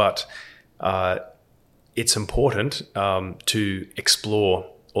 But it's important to explore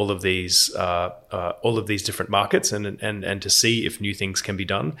all of these different markets and to see if new things can be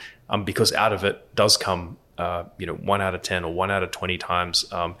done, because out of it does come 1 out of 10 or 1 out of 20 times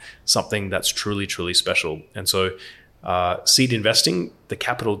something that's truly, truly special. And so seed investing, the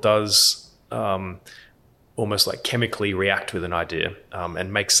capital does almost like chemically react with an idea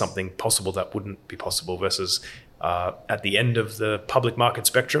and make something possible that wouldn't be possible, versus at the end of the public market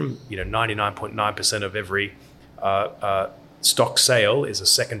spectrum, 99.9% of every stock sale is a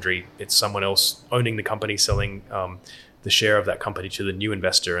secondary. It's someone else owning the company, selling the share of that company to the new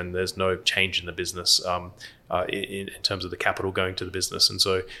investor, and there's no change in the business in terms of the capital going to the business. And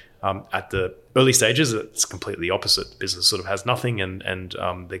so at the early stages, it's completely opposite. The business sort of has nothing, and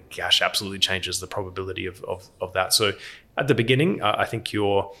the cash absolutely changes the probability of that. So at the beginning, I think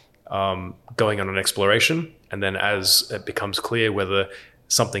you're going on an exploration, and then as it becomes clear whether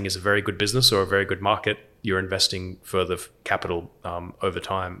something is a very good business or a very good market, you're investing further capital over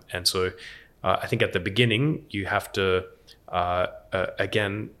time. And so I think at the beginning, you have to,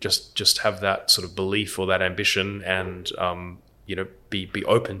 again, just have that sort of belief or that ambition, and be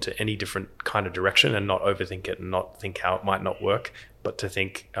open to any different kind of direction, and not overthink it, and not think how it might not work, but to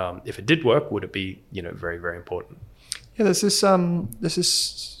think if it did work, would it be very, very important. Yeah, there's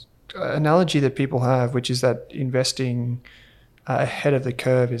this analogy that people have, which is that investing ahead of the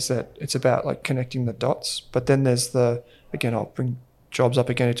curve is that it's about like connecting the dots. But then there's I'll bring Jobs up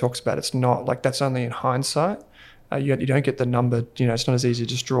again, who talks about it's not like that's only in hindsight. You don't get the number, it's not as easy to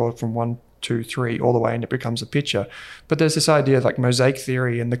just draw it from 1, 2, 3 all the way and it becomes a picture. But there's this idea of like mosaic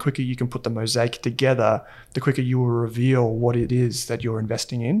theory, and the quicker you can put the mosaic together, the quicker you will reveal what it is that you're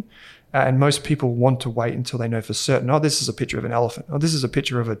investing in. And most people want to wait until they know for certain, oh, this is a picture of an elephant, or this is a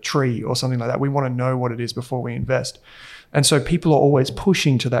picture of a tree or something like that. We want to know what it is before we invest. And so people are always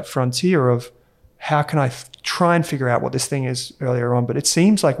pushing to that frontier of, how can I try and figure out what this thing is earlier on? But it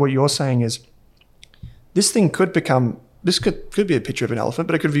seems like what you're saying is this thing could become, this could be a picture of an elephant,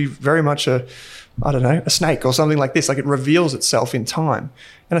 but it could be very much a snake or something like this. Like it reveals itself in time.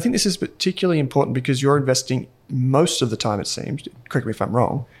 And I think this is particularly important because you're investing most of the time, it seems, correct me if I'm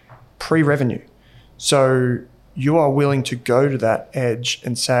wrong, pre-revenue. So you are willing to go to that edge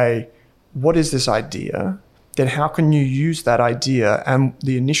and say, what is this idea? Then how can you use that idea and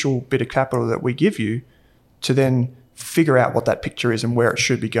the initial bit of capital that we give you to then figure out what that picture is and where it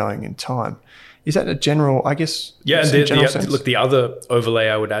should be going in time? Is that a general, I guess? Yeah, and the other overlay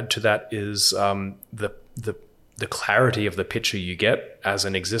I would add to that is the clarity of the picture you get as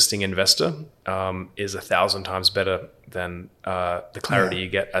an existing investor is 1,000 times better than the clarity you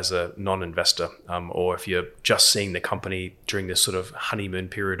get as a non-investor, or if you're just seeing the company during this sort of honeymoon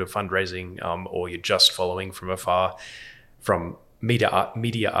period of fundraising, or you're just following from afar from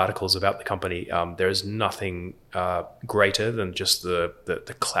media articles about the company. There is nothing greater than just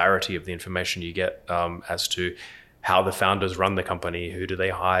the clarity of the information you get as to how the founders run the company, who do they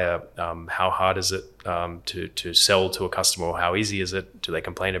hire, how hard is it to sell to a customer, or how easy is it? Do they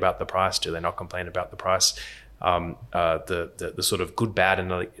complain about the price? Do they not complain about the price? The sort of good, bad,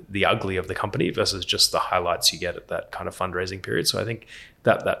 and the ugly of the company versus just the highlights you get at that kind of fundraising period. So I think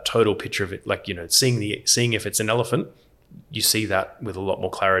that total picture of it, like, seeing if it's an elephant, you see that with a lot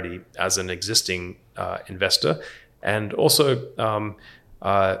more clarity as an existing investor. And also,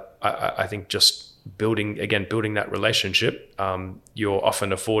 I think just building that relationship, you're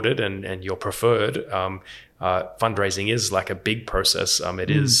often afforded and you're preferred. Fundraising is like a big process.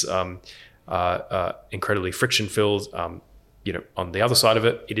 It is incredibly friction filled. On the other side of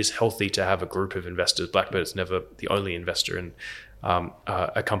it, it is healthy to have a group of investors. Blackbird's never the only investor in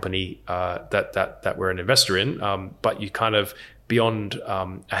a company that we're an investor in, but you kind of, beyond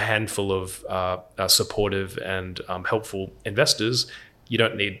a handful of supportive and helpful investors, you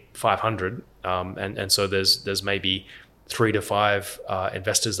don't need 500, and so there's maybe 3 to 5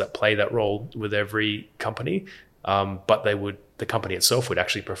 investors that play that role with every company, but the company itself would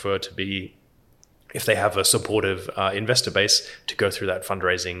actually prefer to be, if they have a supportive investor base, to go through that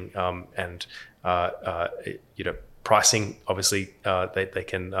fundraising and pricing. Obviously, they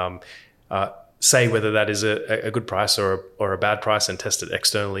can say whether that is a good price or a bad price, and test it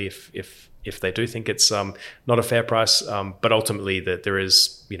externally if they do think it's not a fair price. But ultimately, that there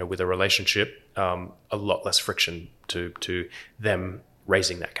is, with a relationship, a lot less friction to them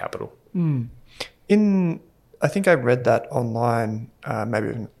raising that capital. I think I read that online,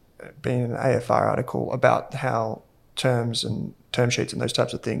 maybe being an AFR article, about how terms and term sheets and those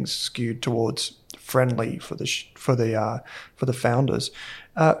types of things skewed towards friendly for the founders.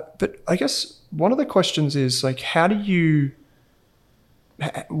 But I guess one of the questions is, like,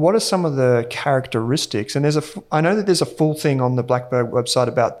 what are some of the characteristics? And I know that there's a full thing on the Blackbird website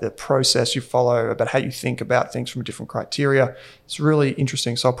about the process you follow, about how you think about things from different criteria. It's really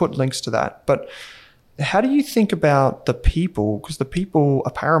interesting. So I'll put links to that. But how do you think about the people? Because the people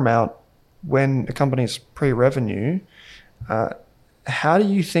are paramount when a company is pre-revenue. How do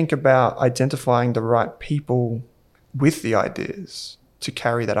you think about identifying the right people with the ideas to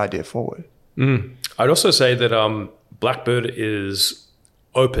carry that idea forward? I'd also say that Blackbird is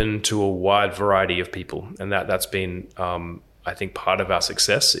open to a wide variety of people, and that's been, I think, part of our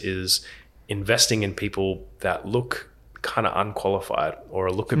success is investing in people that look kind of unqualified,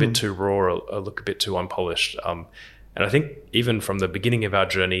 or look a bit too raw, or look a bit too unpolished. And I think even from the beginning of our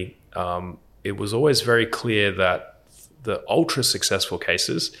journey, it was always very clear that the ultra successful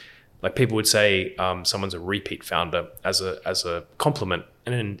cases, like, people would say someone's a repeat founder as a compliment,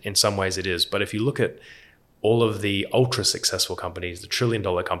 and in some ways it is. But if you look at all of the ultra successful companies, the $1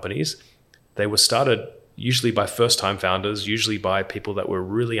 trillion companies, they were started usually by first-time founders, usually by people that were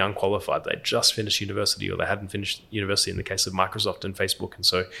really unqualified. They just finished university, or they hadn't finished university in the case of Microsoft and Facebook. And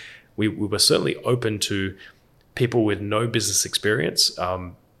so we were certainly open to people with no business experience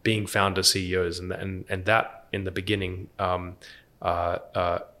being founder CEOs. And that, in the beginning, I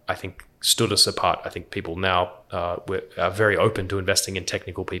think stood us apart. I think people now are very open to investing in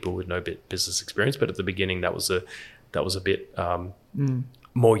technical people with no business experience. But at the beginning, that was a bit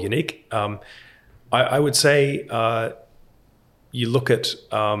more unique. I would say you look at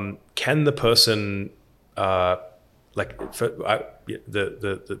can the person the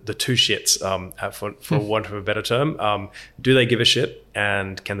two shits, for want of a better term, do they give a shit,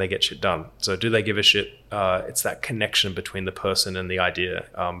 and can they get shit done? So do they give a shit? It's that connection between the person and the idea.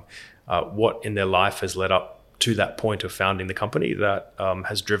 What in their life has led up to that point of founding the company that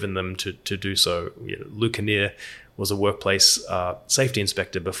has driven them to do so. Lou Kinnear was a workplace safety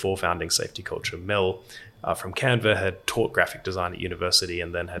inspector before founding Safety Culture. Mel from Canva had taught graphic design at university,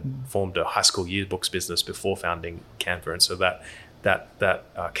 and then had formed a high school yearbooks business before founding Canva. And so that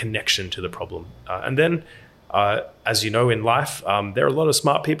connection to the problem. And then, as you know, in life, there are a lot of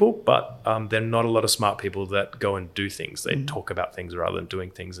smart people, but there are not a lot of smart people that go and do things. They talk about things rather than doing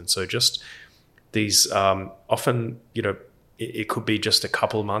things. And so just these often, it could be just a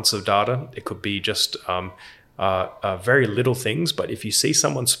couple of months of data. It could be just very little things. But if you see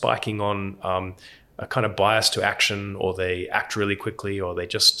someone spiking on a kind of bias to action, or they act really quickly, or they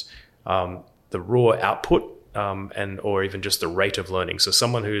just the raw output and or even just the rate of learning. So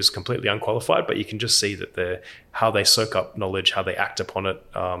someone who's completely unqualified, but you can just see that how they soak up knowledge, how they act upon it,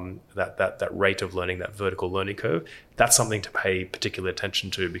 that rate of learning, that vertical learning curve, that's something to pay particular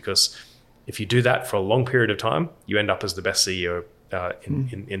attention to, because if you do that for a long period of time, you end up as the best CEO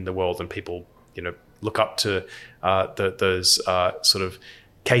in the world, and people look up to those sort of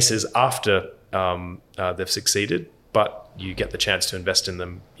cases after they've succeeded. But you get the chance to invest in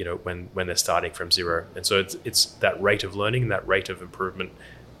them, when they're starting from zero. And so it's that rate of learning, that rate of improvement,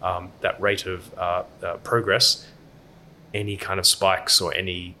 that rate of progress. Any kind of spikes or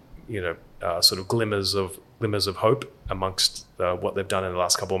any sort of glimmers of hope amongst what they've done in the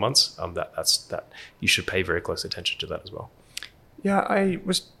last couple of months, that you should pay very close attention to that as well. Yeah, I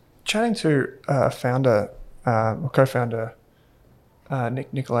was chatting to co-founder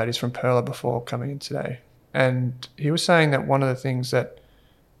Nick Nicolaides from Perla before coming in today. And he was saying that one of the things that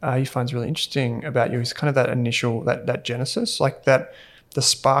he finds really interesting about you is kind of that initial, that genesis, like that the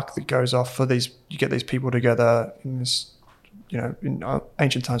spark that goes off for these, you get these people together in this, in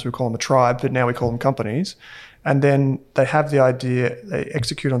ancient times we call them a tribe, but now we call them companies. And then they have the idea, they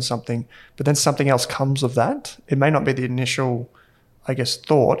execute on something, but then something else comes of that. It may not be the initial, I guess,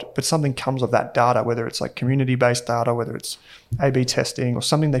 thought, but something comes of that data, whether it's like community-based data, whether it's A/B testing or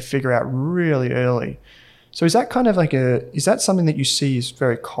something they figure out really early. So is that kind of like is that something that you see is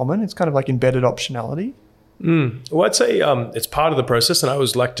very common? It's kind of like embedded optionality? Well, I'd say it's part of the process, and I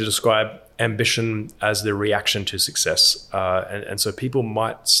always like to describe ambition as the reaction to success. And so people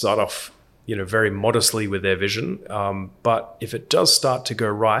might start off, very modestly with their vision, but if it does start to go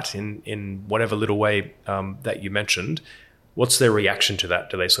right in whatever little way that you mentioned, what's their reaction to that?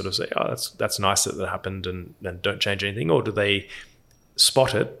 Do they sort of say, "Oh, that's nice that happened," and don't change anything, or do they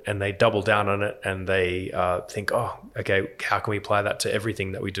spot it and they double down on it and they think, "Oh, okay, how can we apply that to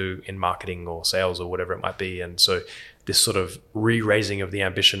everything that we do in marketing or sales or whatever it might be?" And so this sort of re-raising of the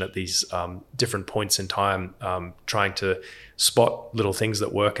ambition at these different points in time, trying to spot little things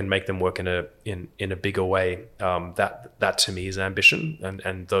that work and make them work in a bigger way. That to me is ambition,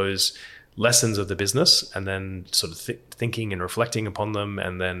 and those lessons of the business, and then sort of thinking and reflecting upon them,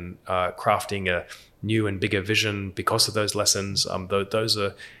 and then crafting a new and bigger vision because of those lessons.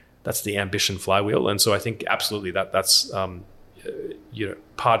 That's the ambition flywheel. And so I think absolutely that's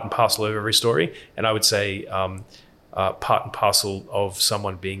part and parcel of every story. And I would say part and parcel of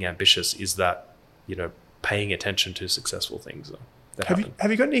someone being ambitious is that paying attention to successful things that happen.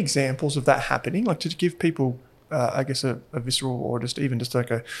 Have you got any examples of that happening? Like, to give people, I guess, a visceral, or just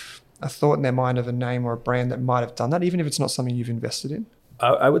like a thought in their mind of a name or a brand that might have done that, even if it's not something you've invested in?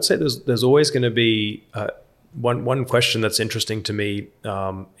 I would say there's always going to be one question that's interesting to me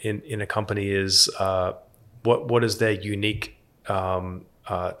in a company is what is their unique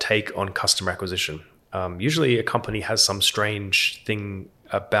take on customer acquisition. Usually a company has some strange thing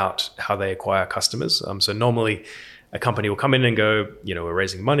about how they acquire customers. So normally a company will come in and go, we're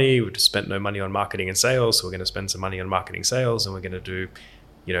raising money, we've spent no money on marketing and sales, so we're going to spend some money on marketing sales, and we're going to do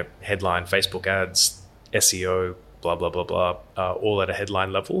headline Facebook ads, SEO, blah, blah, blah, blah, all at a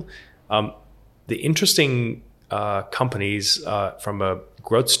headline level. The interesting companies from a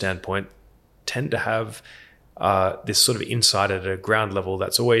growth standpoint tend to have this sort of insight at a ground level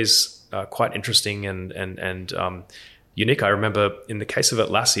that's always quite interesting and unique. I remember in the case of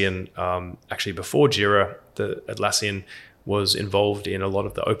Atlassian, actually before Jira, Atlassian was involved in a lot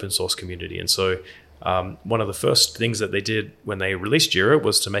of the open source community. And so one of the first things that they did when they released Jira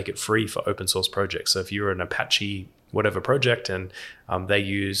was to make it free for open source projects. So if you're an Apache whatever project, and they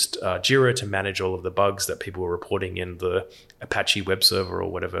used Jira to manage all of the bugs that people were reporting in the Apache web server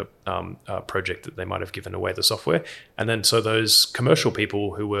or whatever project that they might have given away the software. And then so those commercial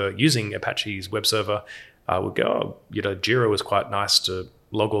people who were using Apache's web server would go, Jira was quite nice to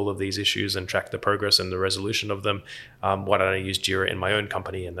log all of these issues and track the progress and the resolution of them. Why don't I use Jira in my own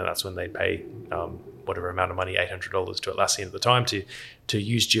company? And then that's when they'd pay whatever amount of money, $800 to Atlassian at the time, to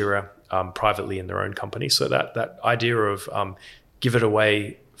use Jira privately in their own company. So that idea of give it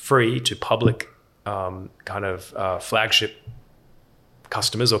away free to public kind of flagship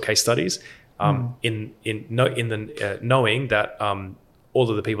customers or case studies, in the knowing that all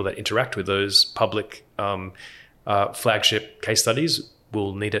of the people that interact with those public flagship case studies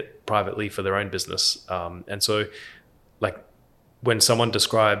will need it privately for their own business. And so, like, when someone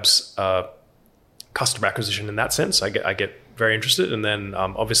describes customer acquisition in that sense, I get very interested. And then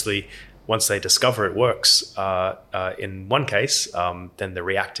obviously, once they discover it works in one case, then they're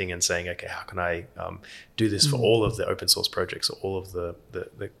reacting and saying, okay, how can I do this for all of the open source projects, or all of the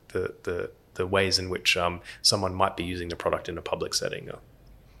ways in which someone might be using the product in a public setting?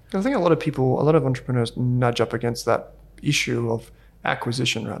 I think a lot of entrepreneurs nudge up against that issue of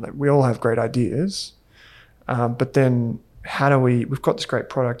acquisition, right? Like we all have great ideas, but then we've got this great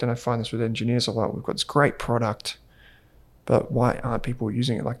product, and I find this with engineers a lot, we've got this great product, but why aren't people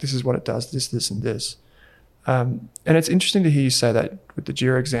using it? Like, this is what it does, this, and this. And it's interesting to hear you say that with the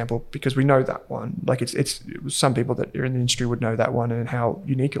Jira example, because we know that one. Like it was some people that are in the industry would know that one and how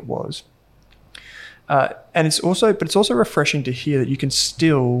unique it was. And it's also refreshing to hear that you can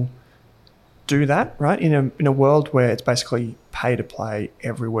still do that, right? In a world where it's basically pay to play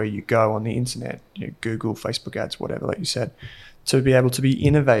everywhere you go on the internet, Google, Facebook ads, whatever, like you said, to be able to be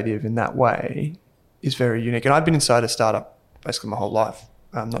innovative in that way is very unique. And I've been inside a startup basically my whole life,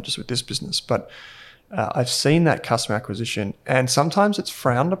 not just with this business, but I've seen that customer acquisition, and sometimes it's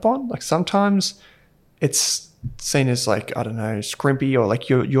frowned upon. Like sometimes it's seen as like, I don't know, scrimpy, or like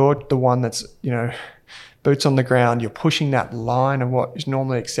you're the one that's, boots on the ground, you're pushing that line of what is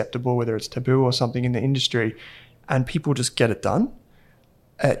normally acceptable, whether it's taboo or something in the industry, and people just get it done.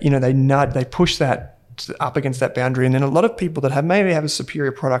 They push that up against that boundary, and then a lot of people that maybe have a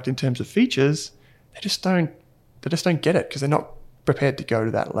superior product in terms of features, they just don't get it because they're not prepared to go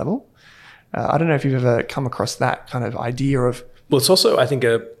to that level. I don't know if you've ever come across that kind of idea of. Well, it's also, I think,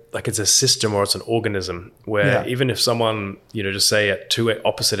 it's a system, or it's an organism where even if someone, just say at two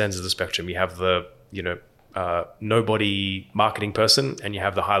opposite ends of the spectrum, you have the, nobody marketing person, and you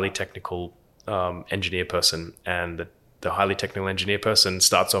have the highly technical engineer person, and the highly technical engineer person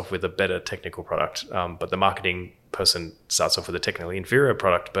starts off with a better technical product, but the marketing person starts off with a technically inferior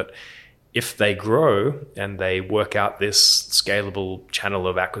product. But if they grow and they work out this scalable channel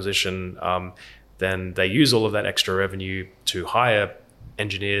of acquisition, then they use all of that extra revenue to hire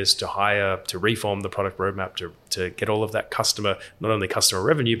engineers, to reform the product roadmap, to get all of that not only customer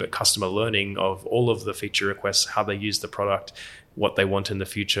revenue, but customer learning of all of the feature requests, how they use the product, what they want in the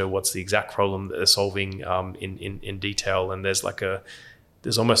future, what's the exact problem that they're solving in detail. And there's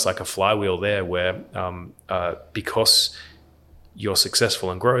almost like a flywheel there where because you're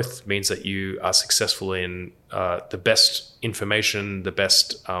successful in growth means that you are successful in the best information, the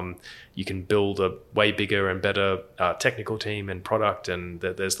best, you can build a way bigger and better technical team and product. And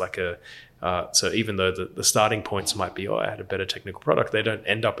there's so even though the starting points might be, I had a better technical product, they don't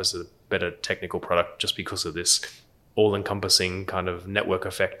end up as a better technical product just because of this all-encompassing kind of network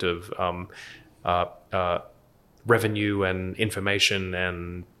effect of revenue and information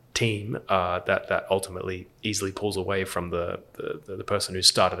and team that ultimately easily pulls away from the person who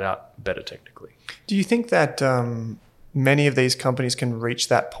started out better technically. Do you think that many of these companies can reach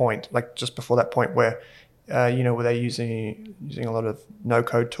that point, like just before that point where, were they using a lot of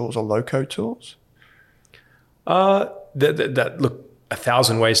no-code tools or low-code tools? That look,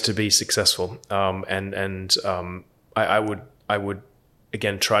 1,000 ways to be successful, and I would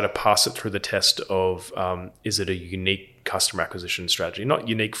again try to pass it through the test of is it a unique customer acquisition strategy? Not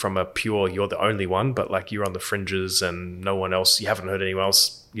unique from a pure you're the only one, but like you're on the fringes and no one else, you haven't heard anyone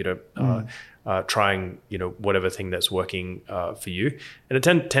else, trying whatever thing that's working for you. And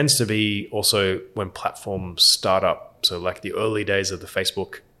it tends to be also when platforms start up. So like the early days of the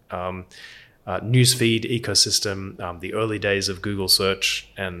Facebook newsfeed ecosystem, the early days of Google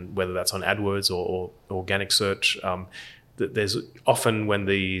search, and whether that's on AdWords or organic search. There's often when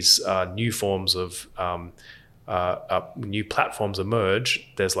these new forms of new platforms emerge,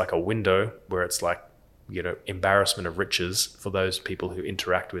 there's like a window where it's like, embarrassment of riches for those people who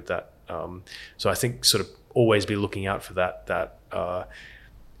interact with that. So I think sort of always be looking out for that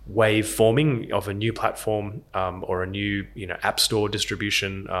wave forming of a new platform or a new app store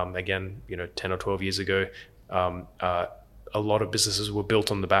distribution. Again, 10 or 12 years ago, a lot of businesses were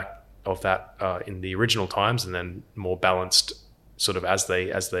built on the back of that in the original times, and then more balanced sort of as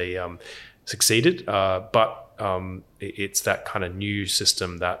they succeeded. But it's that kind of new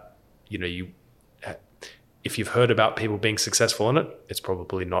system that if you've heard about people being successful in it, it's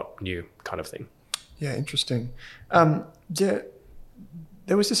probably not new kind of thing. Yeah, interesting.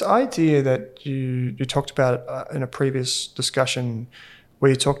 There was this idea that you talked about in a previous discussion where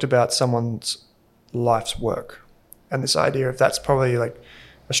you talked about someone's life's work, and this idea of that's probably like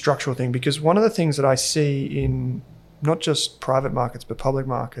a structural thing, because one of the things that I see in not just private markets but public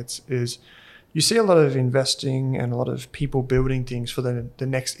markets is you see a lot of investing and a lot of people building things for the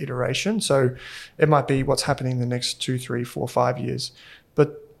next iteration. So it might be what's happening in the next 2, 3, 4, 5 years,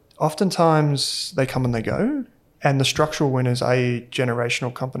 but oftentimes they come and they go. And the structural winners, i.e.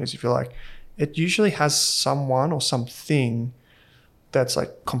 generational companies, if you like, it usually has someone or something that's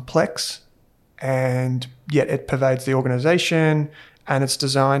like complex, and yet it pervades the organization, and it's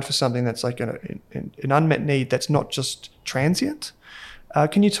designed for something that's like an unmet need that's not just transient.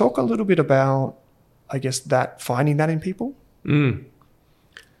 Can you talk a little bit about, I guess, that finding that in people?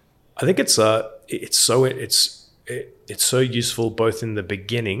 I think it's so useful both in the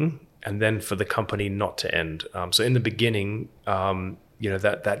beginning and then for the company not to end. So in the beginning,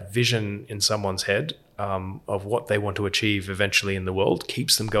 that vision in someone's head of what they want to achieve eventually in the world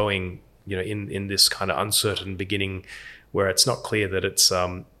keeps them going, in this kind of uncertain beginning where it's not clear that it's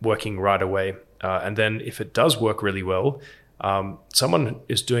working right away. And then if it does work really well, someone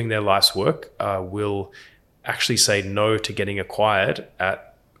is doing their life's work will actually say no to getting acquired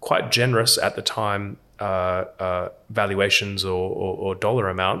at quite generous at the time valuations or dollar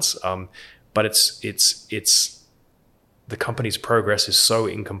amounts, but it's the company's progress is so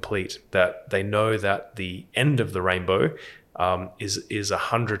incomplete that they know that the end of the rainbow is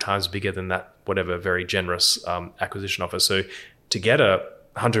 100 times bigger than that whatever very generous acquisition offer. So to get a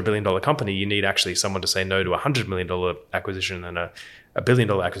 $100 billion company, you need actually someone to say no to a $100 million acquisition and a $1 billion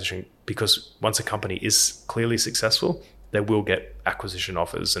acquisition, because once a company is clearly successful, they will get acquisition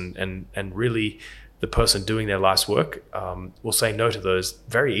offers, and really the person doing their life's work will say no to those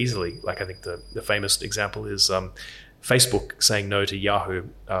very easily. Like I think the famous example is Facebook saying no to Yahoo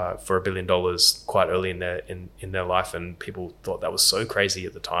for $1 billion quite early in their life, and people thought that was so crazy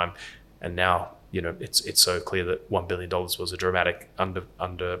at the time, and now it's so clear that $1 billion was a dramatic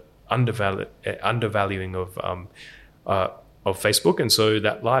undervaluing of Facebook, and so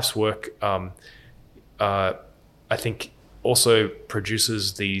that life's work I think also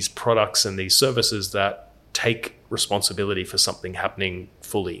produces these products and these services that take responsibility for something happening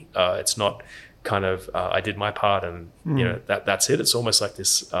fully. It's not kind of I did my part and that's it. It's almost like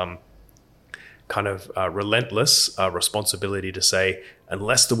this kind of relentless responsibility to say,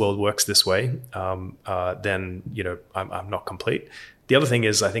 unless the world works this way, then I'm not complete. The other thing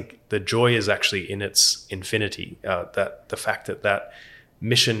is, I think the joy is actually in its infinity. That the fact that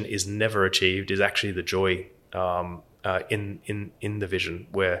mission is never achieved is actually the joy in the vision,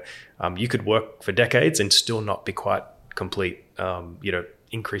 where you could work for decades and still not be quite complete.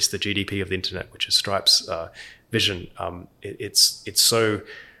 Increase the GDP of the internet, which is Stripe's vision. It's so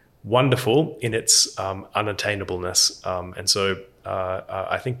wonderful in its unattainableness, and so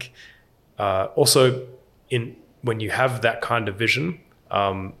I think also when you have that kind of vision,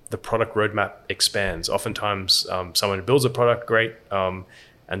 the product roadmap expands. Oftentimes, someone builds a product, great.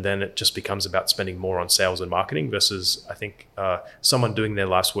 And then it just becomes about spending more on sales and marketing versus, I think, someone doing their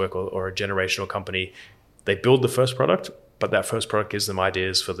life's work or a generational company, they build the first product, but that first product gives them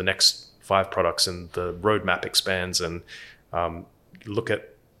ideas for the next 5 products, and the roadmap expands. And look at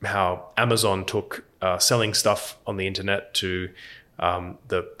how Amazon took selling stuff on the internet to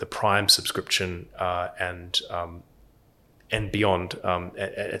the Prime subscription and beyond.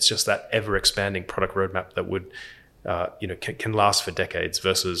 It's just that ever expanding product roadmap that would can last for decades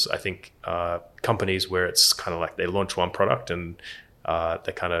versus, I think, companies where it's kind of like they launch one product and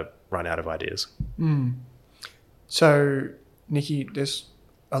they kind of run out of ideas. So, Nikki, there's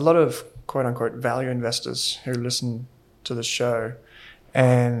a lot of quote unquote value investors who listen to the show,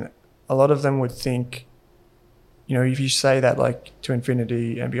 and a lot of them would think, if you say that like to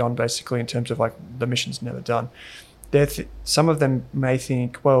infinity and beyond, basically in terms of like the mission's never done, some of them may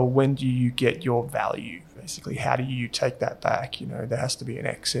think, well, when do you get your value? Basically, how do you take that back? There has to be an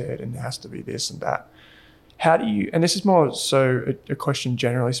exit and there has to be this and that. How do you, and this is more so a question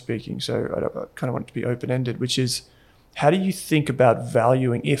generally speaking, so I kind of want it to be open-ended, which is, how do you think about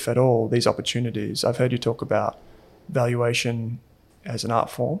valuing, if at all, these opportunities? I've heard you talk about valuation as an art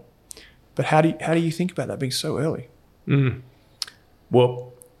form, but how do you think about that being so early?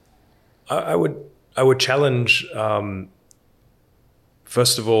 Well, I would challenge,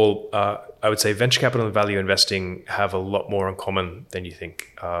 first of all, I would say venture capital and value investing have a lot more in common than you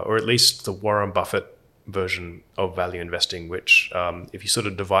think, or at least the Warren Buffett version of value investing, which if you sort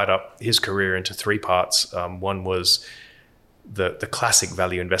of divide up his career into 3 parts, one was the classic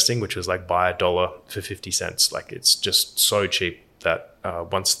value investing, which was like buy $1 for 50 cents. Like it's just so cheap that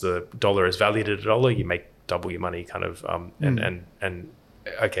once the dollar is valued at $1, you make double your money kind of, and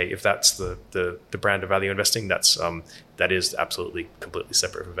okay, if that's the brand of value investing, that is absolutely completely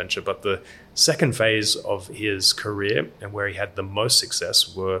separate from venture. But the second phase of his career and where he had the most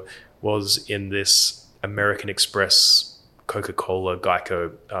success was in this American Express, Coca-Cola,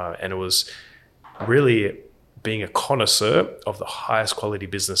 Geico, and it was really being a connoisseur of the highest quality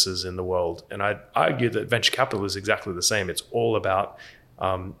businesses in the world. And I'd argue that venture capital is exactly the same. It's all about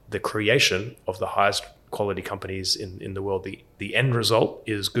the creation of the highest quality companies in the world. The end result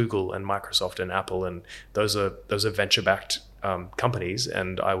is Google and Microsoft and Apple, and those are venture-backed companies.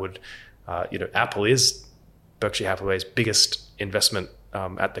 And I would, Apple is Berkshire Hathaway's biggest investment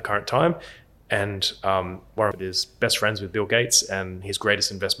at the current time. And Warren Buffett is best friends with Bill Gates, and his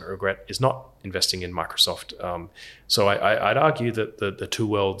greatest investment regret is not investing in Microsoft. So I'd argue that the two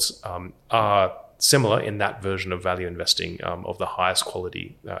worlds are similar in that version of value investing of the highest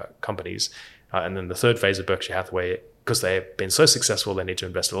quality companies. And then the third phase of Berkshire Hathaway, because they've been so successful, they need to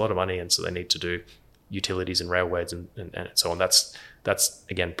invest a lot of money, and so they need to do utilities and railways and so on. That's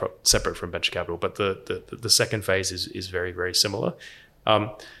again separate from venture capital, but the second phase is very, very similar.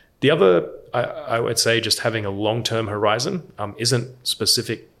 The other, I would say, just having a long-term horizon isn't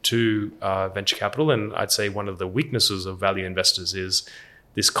specific to venture capital, and I'd say one of the weaknesses of value investors is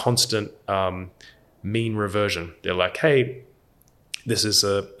this constant mean reversion. They're like, hey, this is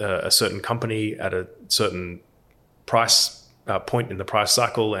a certain company at a certain price point in the price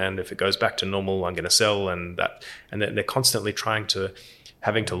cycle, and if it goes back to normal, I'm going to sell, and they're constantly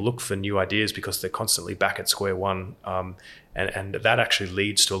having to look for new ideas because they're constantly back at square one, and that actually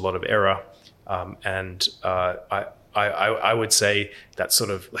leads to a lot of error. I would say that sort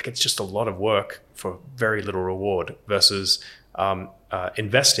of like it's just a lot of work for very little reward versus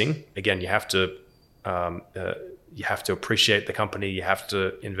investing. Again, you have to appreciate the company. You have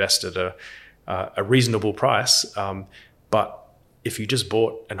to invest at a reasonable price. But if you just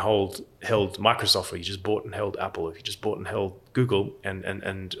bought and held Microsoft, or you just bought and held Apple, if you just bought and held Google,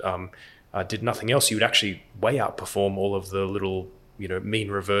 and did nothing else, you would actually way outperform all of the little, mean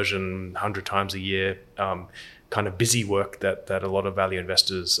reversion 100 times a year kind of busy work that a lot of value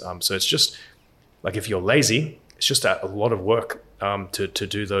investors. So it's just like if you're lazy, it's just a lot of work to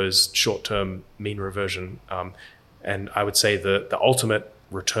do those short-term mean reversion. And I would say the ultimate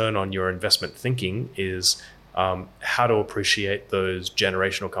return on your investment thinking is how to appreciate those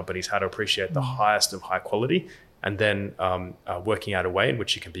generational companies, how to appreciate the highest of high quality, and then working out a way in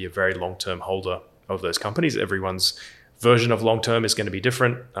which you can be a very long-term holder of those companies. Everyone's version of long-term is going to be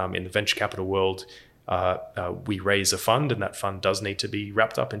different. In the venture capital world, we raise a fund, and that fund does need to be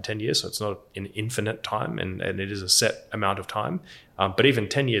wrapped up in 10 years. So it's not an infinite time, and it is a set amount of time. But even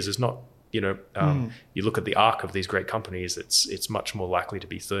 10 years is not, you look at the arc of these great companies, it's much more likely to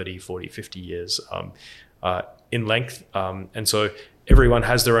be 30, 40, 50 years in length. And so everyone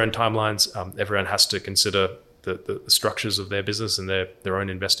has their own timelines. Everyone has to consider the structures of their business and their own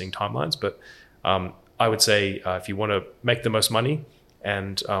investing timelines. But I would say if you want to make the most money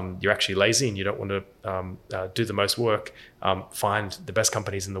and you're actually lazy and you don't want to do the most work, find the best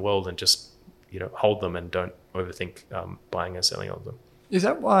companies in the world and just hold them and don't overthink buying and selling of them. Is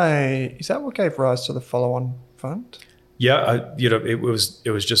that what gave rise to the follow-on fund? Yeah, it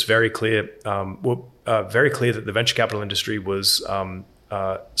was just very clear. Very clear that the venture capital industry was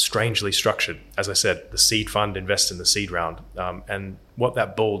strangely structured. As I said, the seed fund invests in the seed round, and what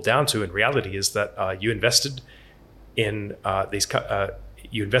that boiled down to in reality is that you invested in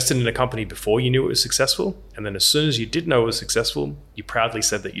you invested in a company before you knew it was successful, and then as soon as you did know it was successful, you proudly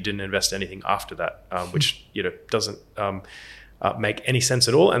said that you didn't invest anything after that, which doesn't make any sense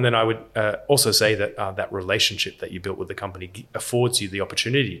at all. And then I would also say that that relationship that you built with the company affords you the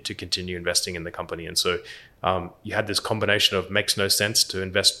opportunity to continue investing in the company. And so you had this combination of makes no sense to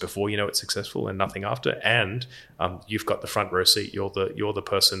invest before you know it's successful and nothing after, and you've got the front row seat. You're the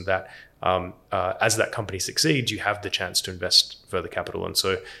person that as that company succeeds, you have the chance to invest further capital. And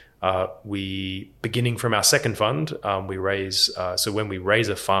so we, beginning from our second fund, we raise. So when we raise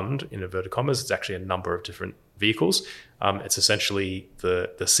a fund in inverted commas, it's actually a number of different vehicles. It's essentially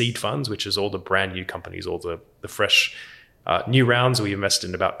the seed funds, which is all the brand new companies, all the fresh new rounds. We invest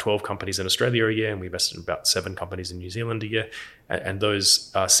in about 12 companies in Australia a year, and we invest in about 7 companies in New Zealand a year. And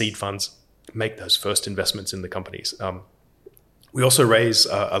those seed funds make those first investments in the companies. We also raise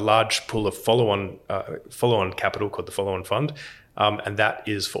a large pool of follow-on capital called the follow-on fund. And that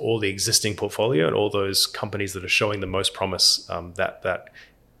is for all the existing portfolio and all those companies that are showing the most promise, that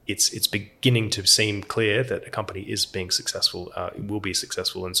it's beginning to seem clear that a company is being successful, it will be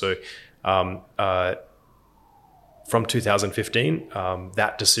successful. And so from 2015,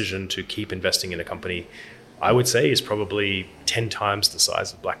 that decision to keep investing in a company, I would say, is probably 10 times the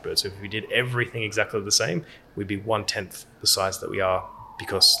size of Blackbird. So if we did everything exactly the same, we'd be 1/10 the size that we are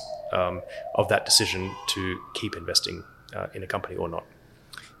because of that decision to keep investing in a company or not.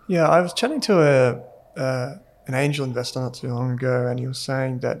 Yeah, I was chatting to an angel investor not too long ago, and he was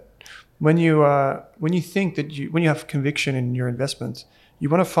saying that when you think that when you have conviction in your investments, you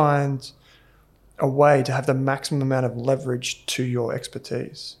want to find a way to have the maximum amount of leverage to your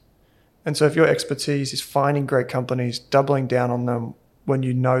expertise. And so if your expertise is finding great companies, doubling down on them when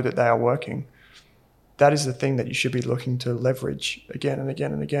you know that they are working, that is the thing that you should be looking to leverage again and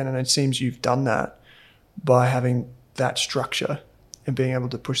again and again. And it seems you've done that by having that structure and being able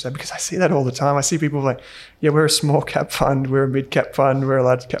to push that, because I see that all the time. I see people like, yeah, we're a small cap fund, we're a mid cap fund, we're a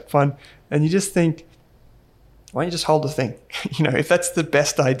large cap fund. And you just think, why don't you just hold the thing? If that's the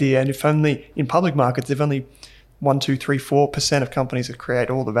best idea, and if only in public markets, if only 1, 2, 3, 4% of companies that create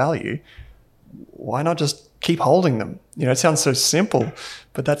all the value, why not just keep holding them? It sounds so simple,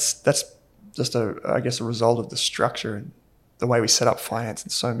 but that's just a result of the structure and the way we set up finance in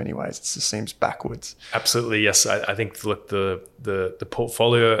so many ways. It just seems backwards. Absolutely, yes. I think look, the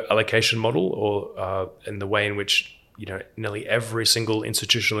portfolio allocation model, or in the way in which nearly every single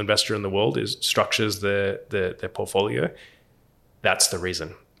institutional investor in the world structures their portfolio. That's the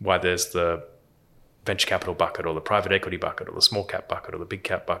reason why there's the venture capital bucket, or the private equity bucket, or the small cap bucket, or the big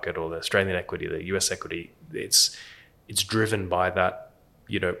cap bucket, or the Australian equity, the US equity. It's driven by that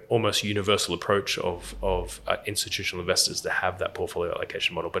almost universal approach of institutional investors to have that portfolio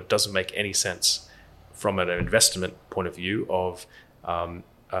allocation model. But it doesn't make any sense from an investment point of view of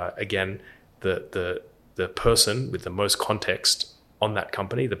again, the person with the most context on that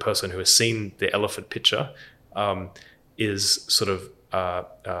company, the person who has seen the elephant picture, is sort of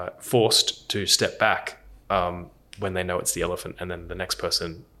forced to step back when they know it's the elephant, and then the next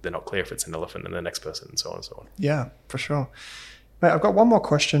person, they're not clear if it's an elephant, and the next person, and so on and so on. Yeah, for sure. Mate, I've got one more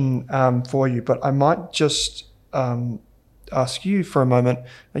question for you, but I might just ask you for a moment.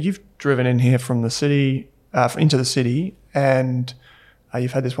 Now, you've driven in here from the city, into the city, and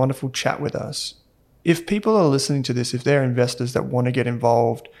you've had this wonderful chat with us. If people are listening to this, if they're investors that want to get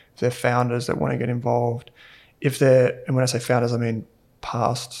involved, if they're founders that want to get involved, and when I say founders, I mean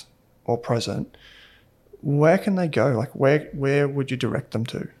past or present, where can they go? Like, where would you direct them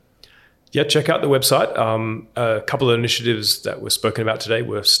to? Yeah, check out the website. A couple of initiatives that were spoken about today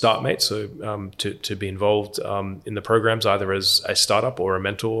were StartMate, so to be involved in the programs either as a startup or a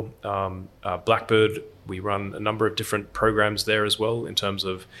mentor. Blackbird, we run a number of different programs there as well in terms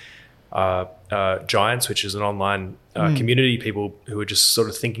of Giants, which is an online community, people who are just sort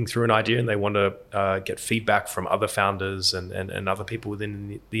of thinking through an idea and they want to get feedback from other founders and other people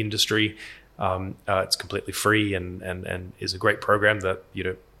within the industry. It's completely free and is a great program that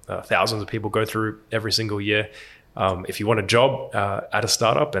thousands of people go through every single year. If you want a job at a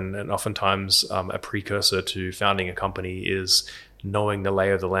startup, and oftentimes a precursor to founding a company is knowing the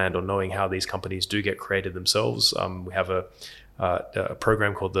lay of the land, or knowing how these companies do get created themselves. We have a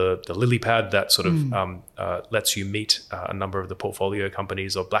program called the Lily Pad that sort of lets you meet a number of the portfolio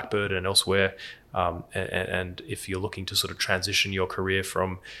companies of Blackbird and elsewhere. And if you're looking to sort of transition your career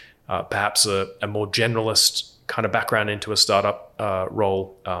from perhaps a more generalist kind of background into a startup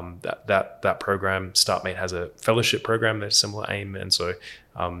role, that program, StartMate, has a fellowship program that's similar aim. And so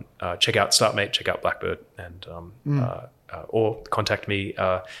check out StartMate, check out Blackbird, and or contact me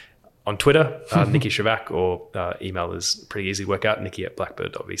on Twitter, Nicky Shevak, or email is pretty easy to work out,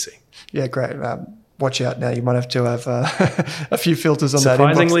 Nicky@blackbird.vc. Yeah, great. Watch out now. You might have to have a few filters on that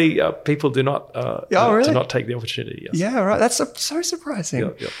inbox. Surprisingly, people do not do not take the opportunity. Yes. Yeah, right. That's so surprising.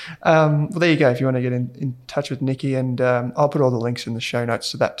 Yep. Well, there you go. If you want to get in touch with Nicky, and I'll put all the links in the show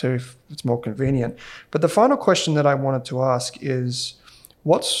notes to that too, if it's more convenient. But the final question that I wanted to ask is,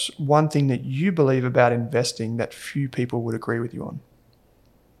 what's one thing that you believe about investing that few people would agree with you on?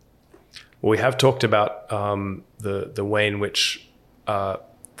 Well, we have talked about the way in which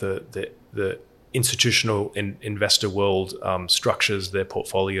the institutional investor world structures their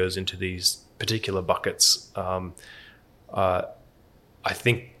portfolios into these particular buckets. I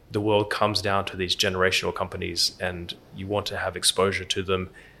think the world comes down to these generational companies, and you want to have exposure to them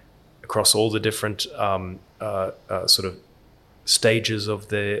across all the different sort of stages of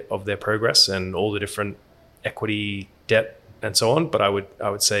their progress and all the different equity, debt, and so on. But I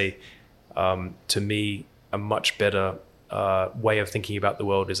would say, to me, a much better way of thinking about the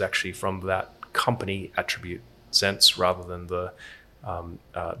world is actually from that company attribute sense rather than the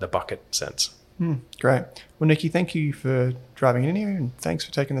bucket sense. Great. Well, Nicky, thank you for driving in here, and thanks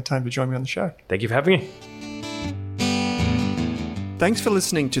for taking the time to join me on the show. Thank you for having me. Thanks for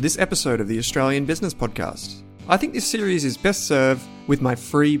listening to this episode of the Australian Business Podcast. I think this series is best served with my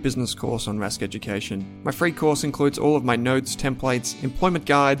free business course on Rask Education. My free course includes all of my notes, templates, employment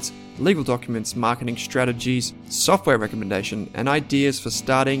guides, legal documents, marketing strategies, software recommendation, and ideas for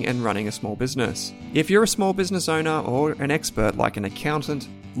starting and running a small business. If you're a small business owner or an expert like an accountant,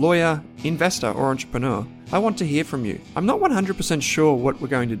 lawyer, investor, or entrepreneur, I want to hear from you. I'm not 100% sure what we're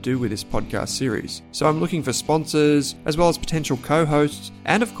going to do with this podcast series, so I'm looking for sponsors, as well as potential co-hosts,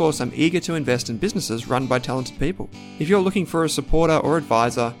 and of course I'm eager to invest in businesses run by talented people. If you're looking for a supporter or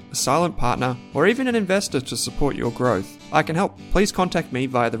advisor, a silent partner, or even an investor to support your growth, I can help. Please contact me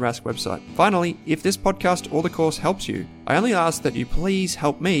via the Rask website. Finally, if this podcast or the course helps you, I only ask that you please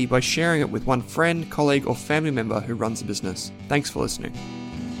help me by sharing it with one friend, colleague, or family member who runs a business. Thanks for listening.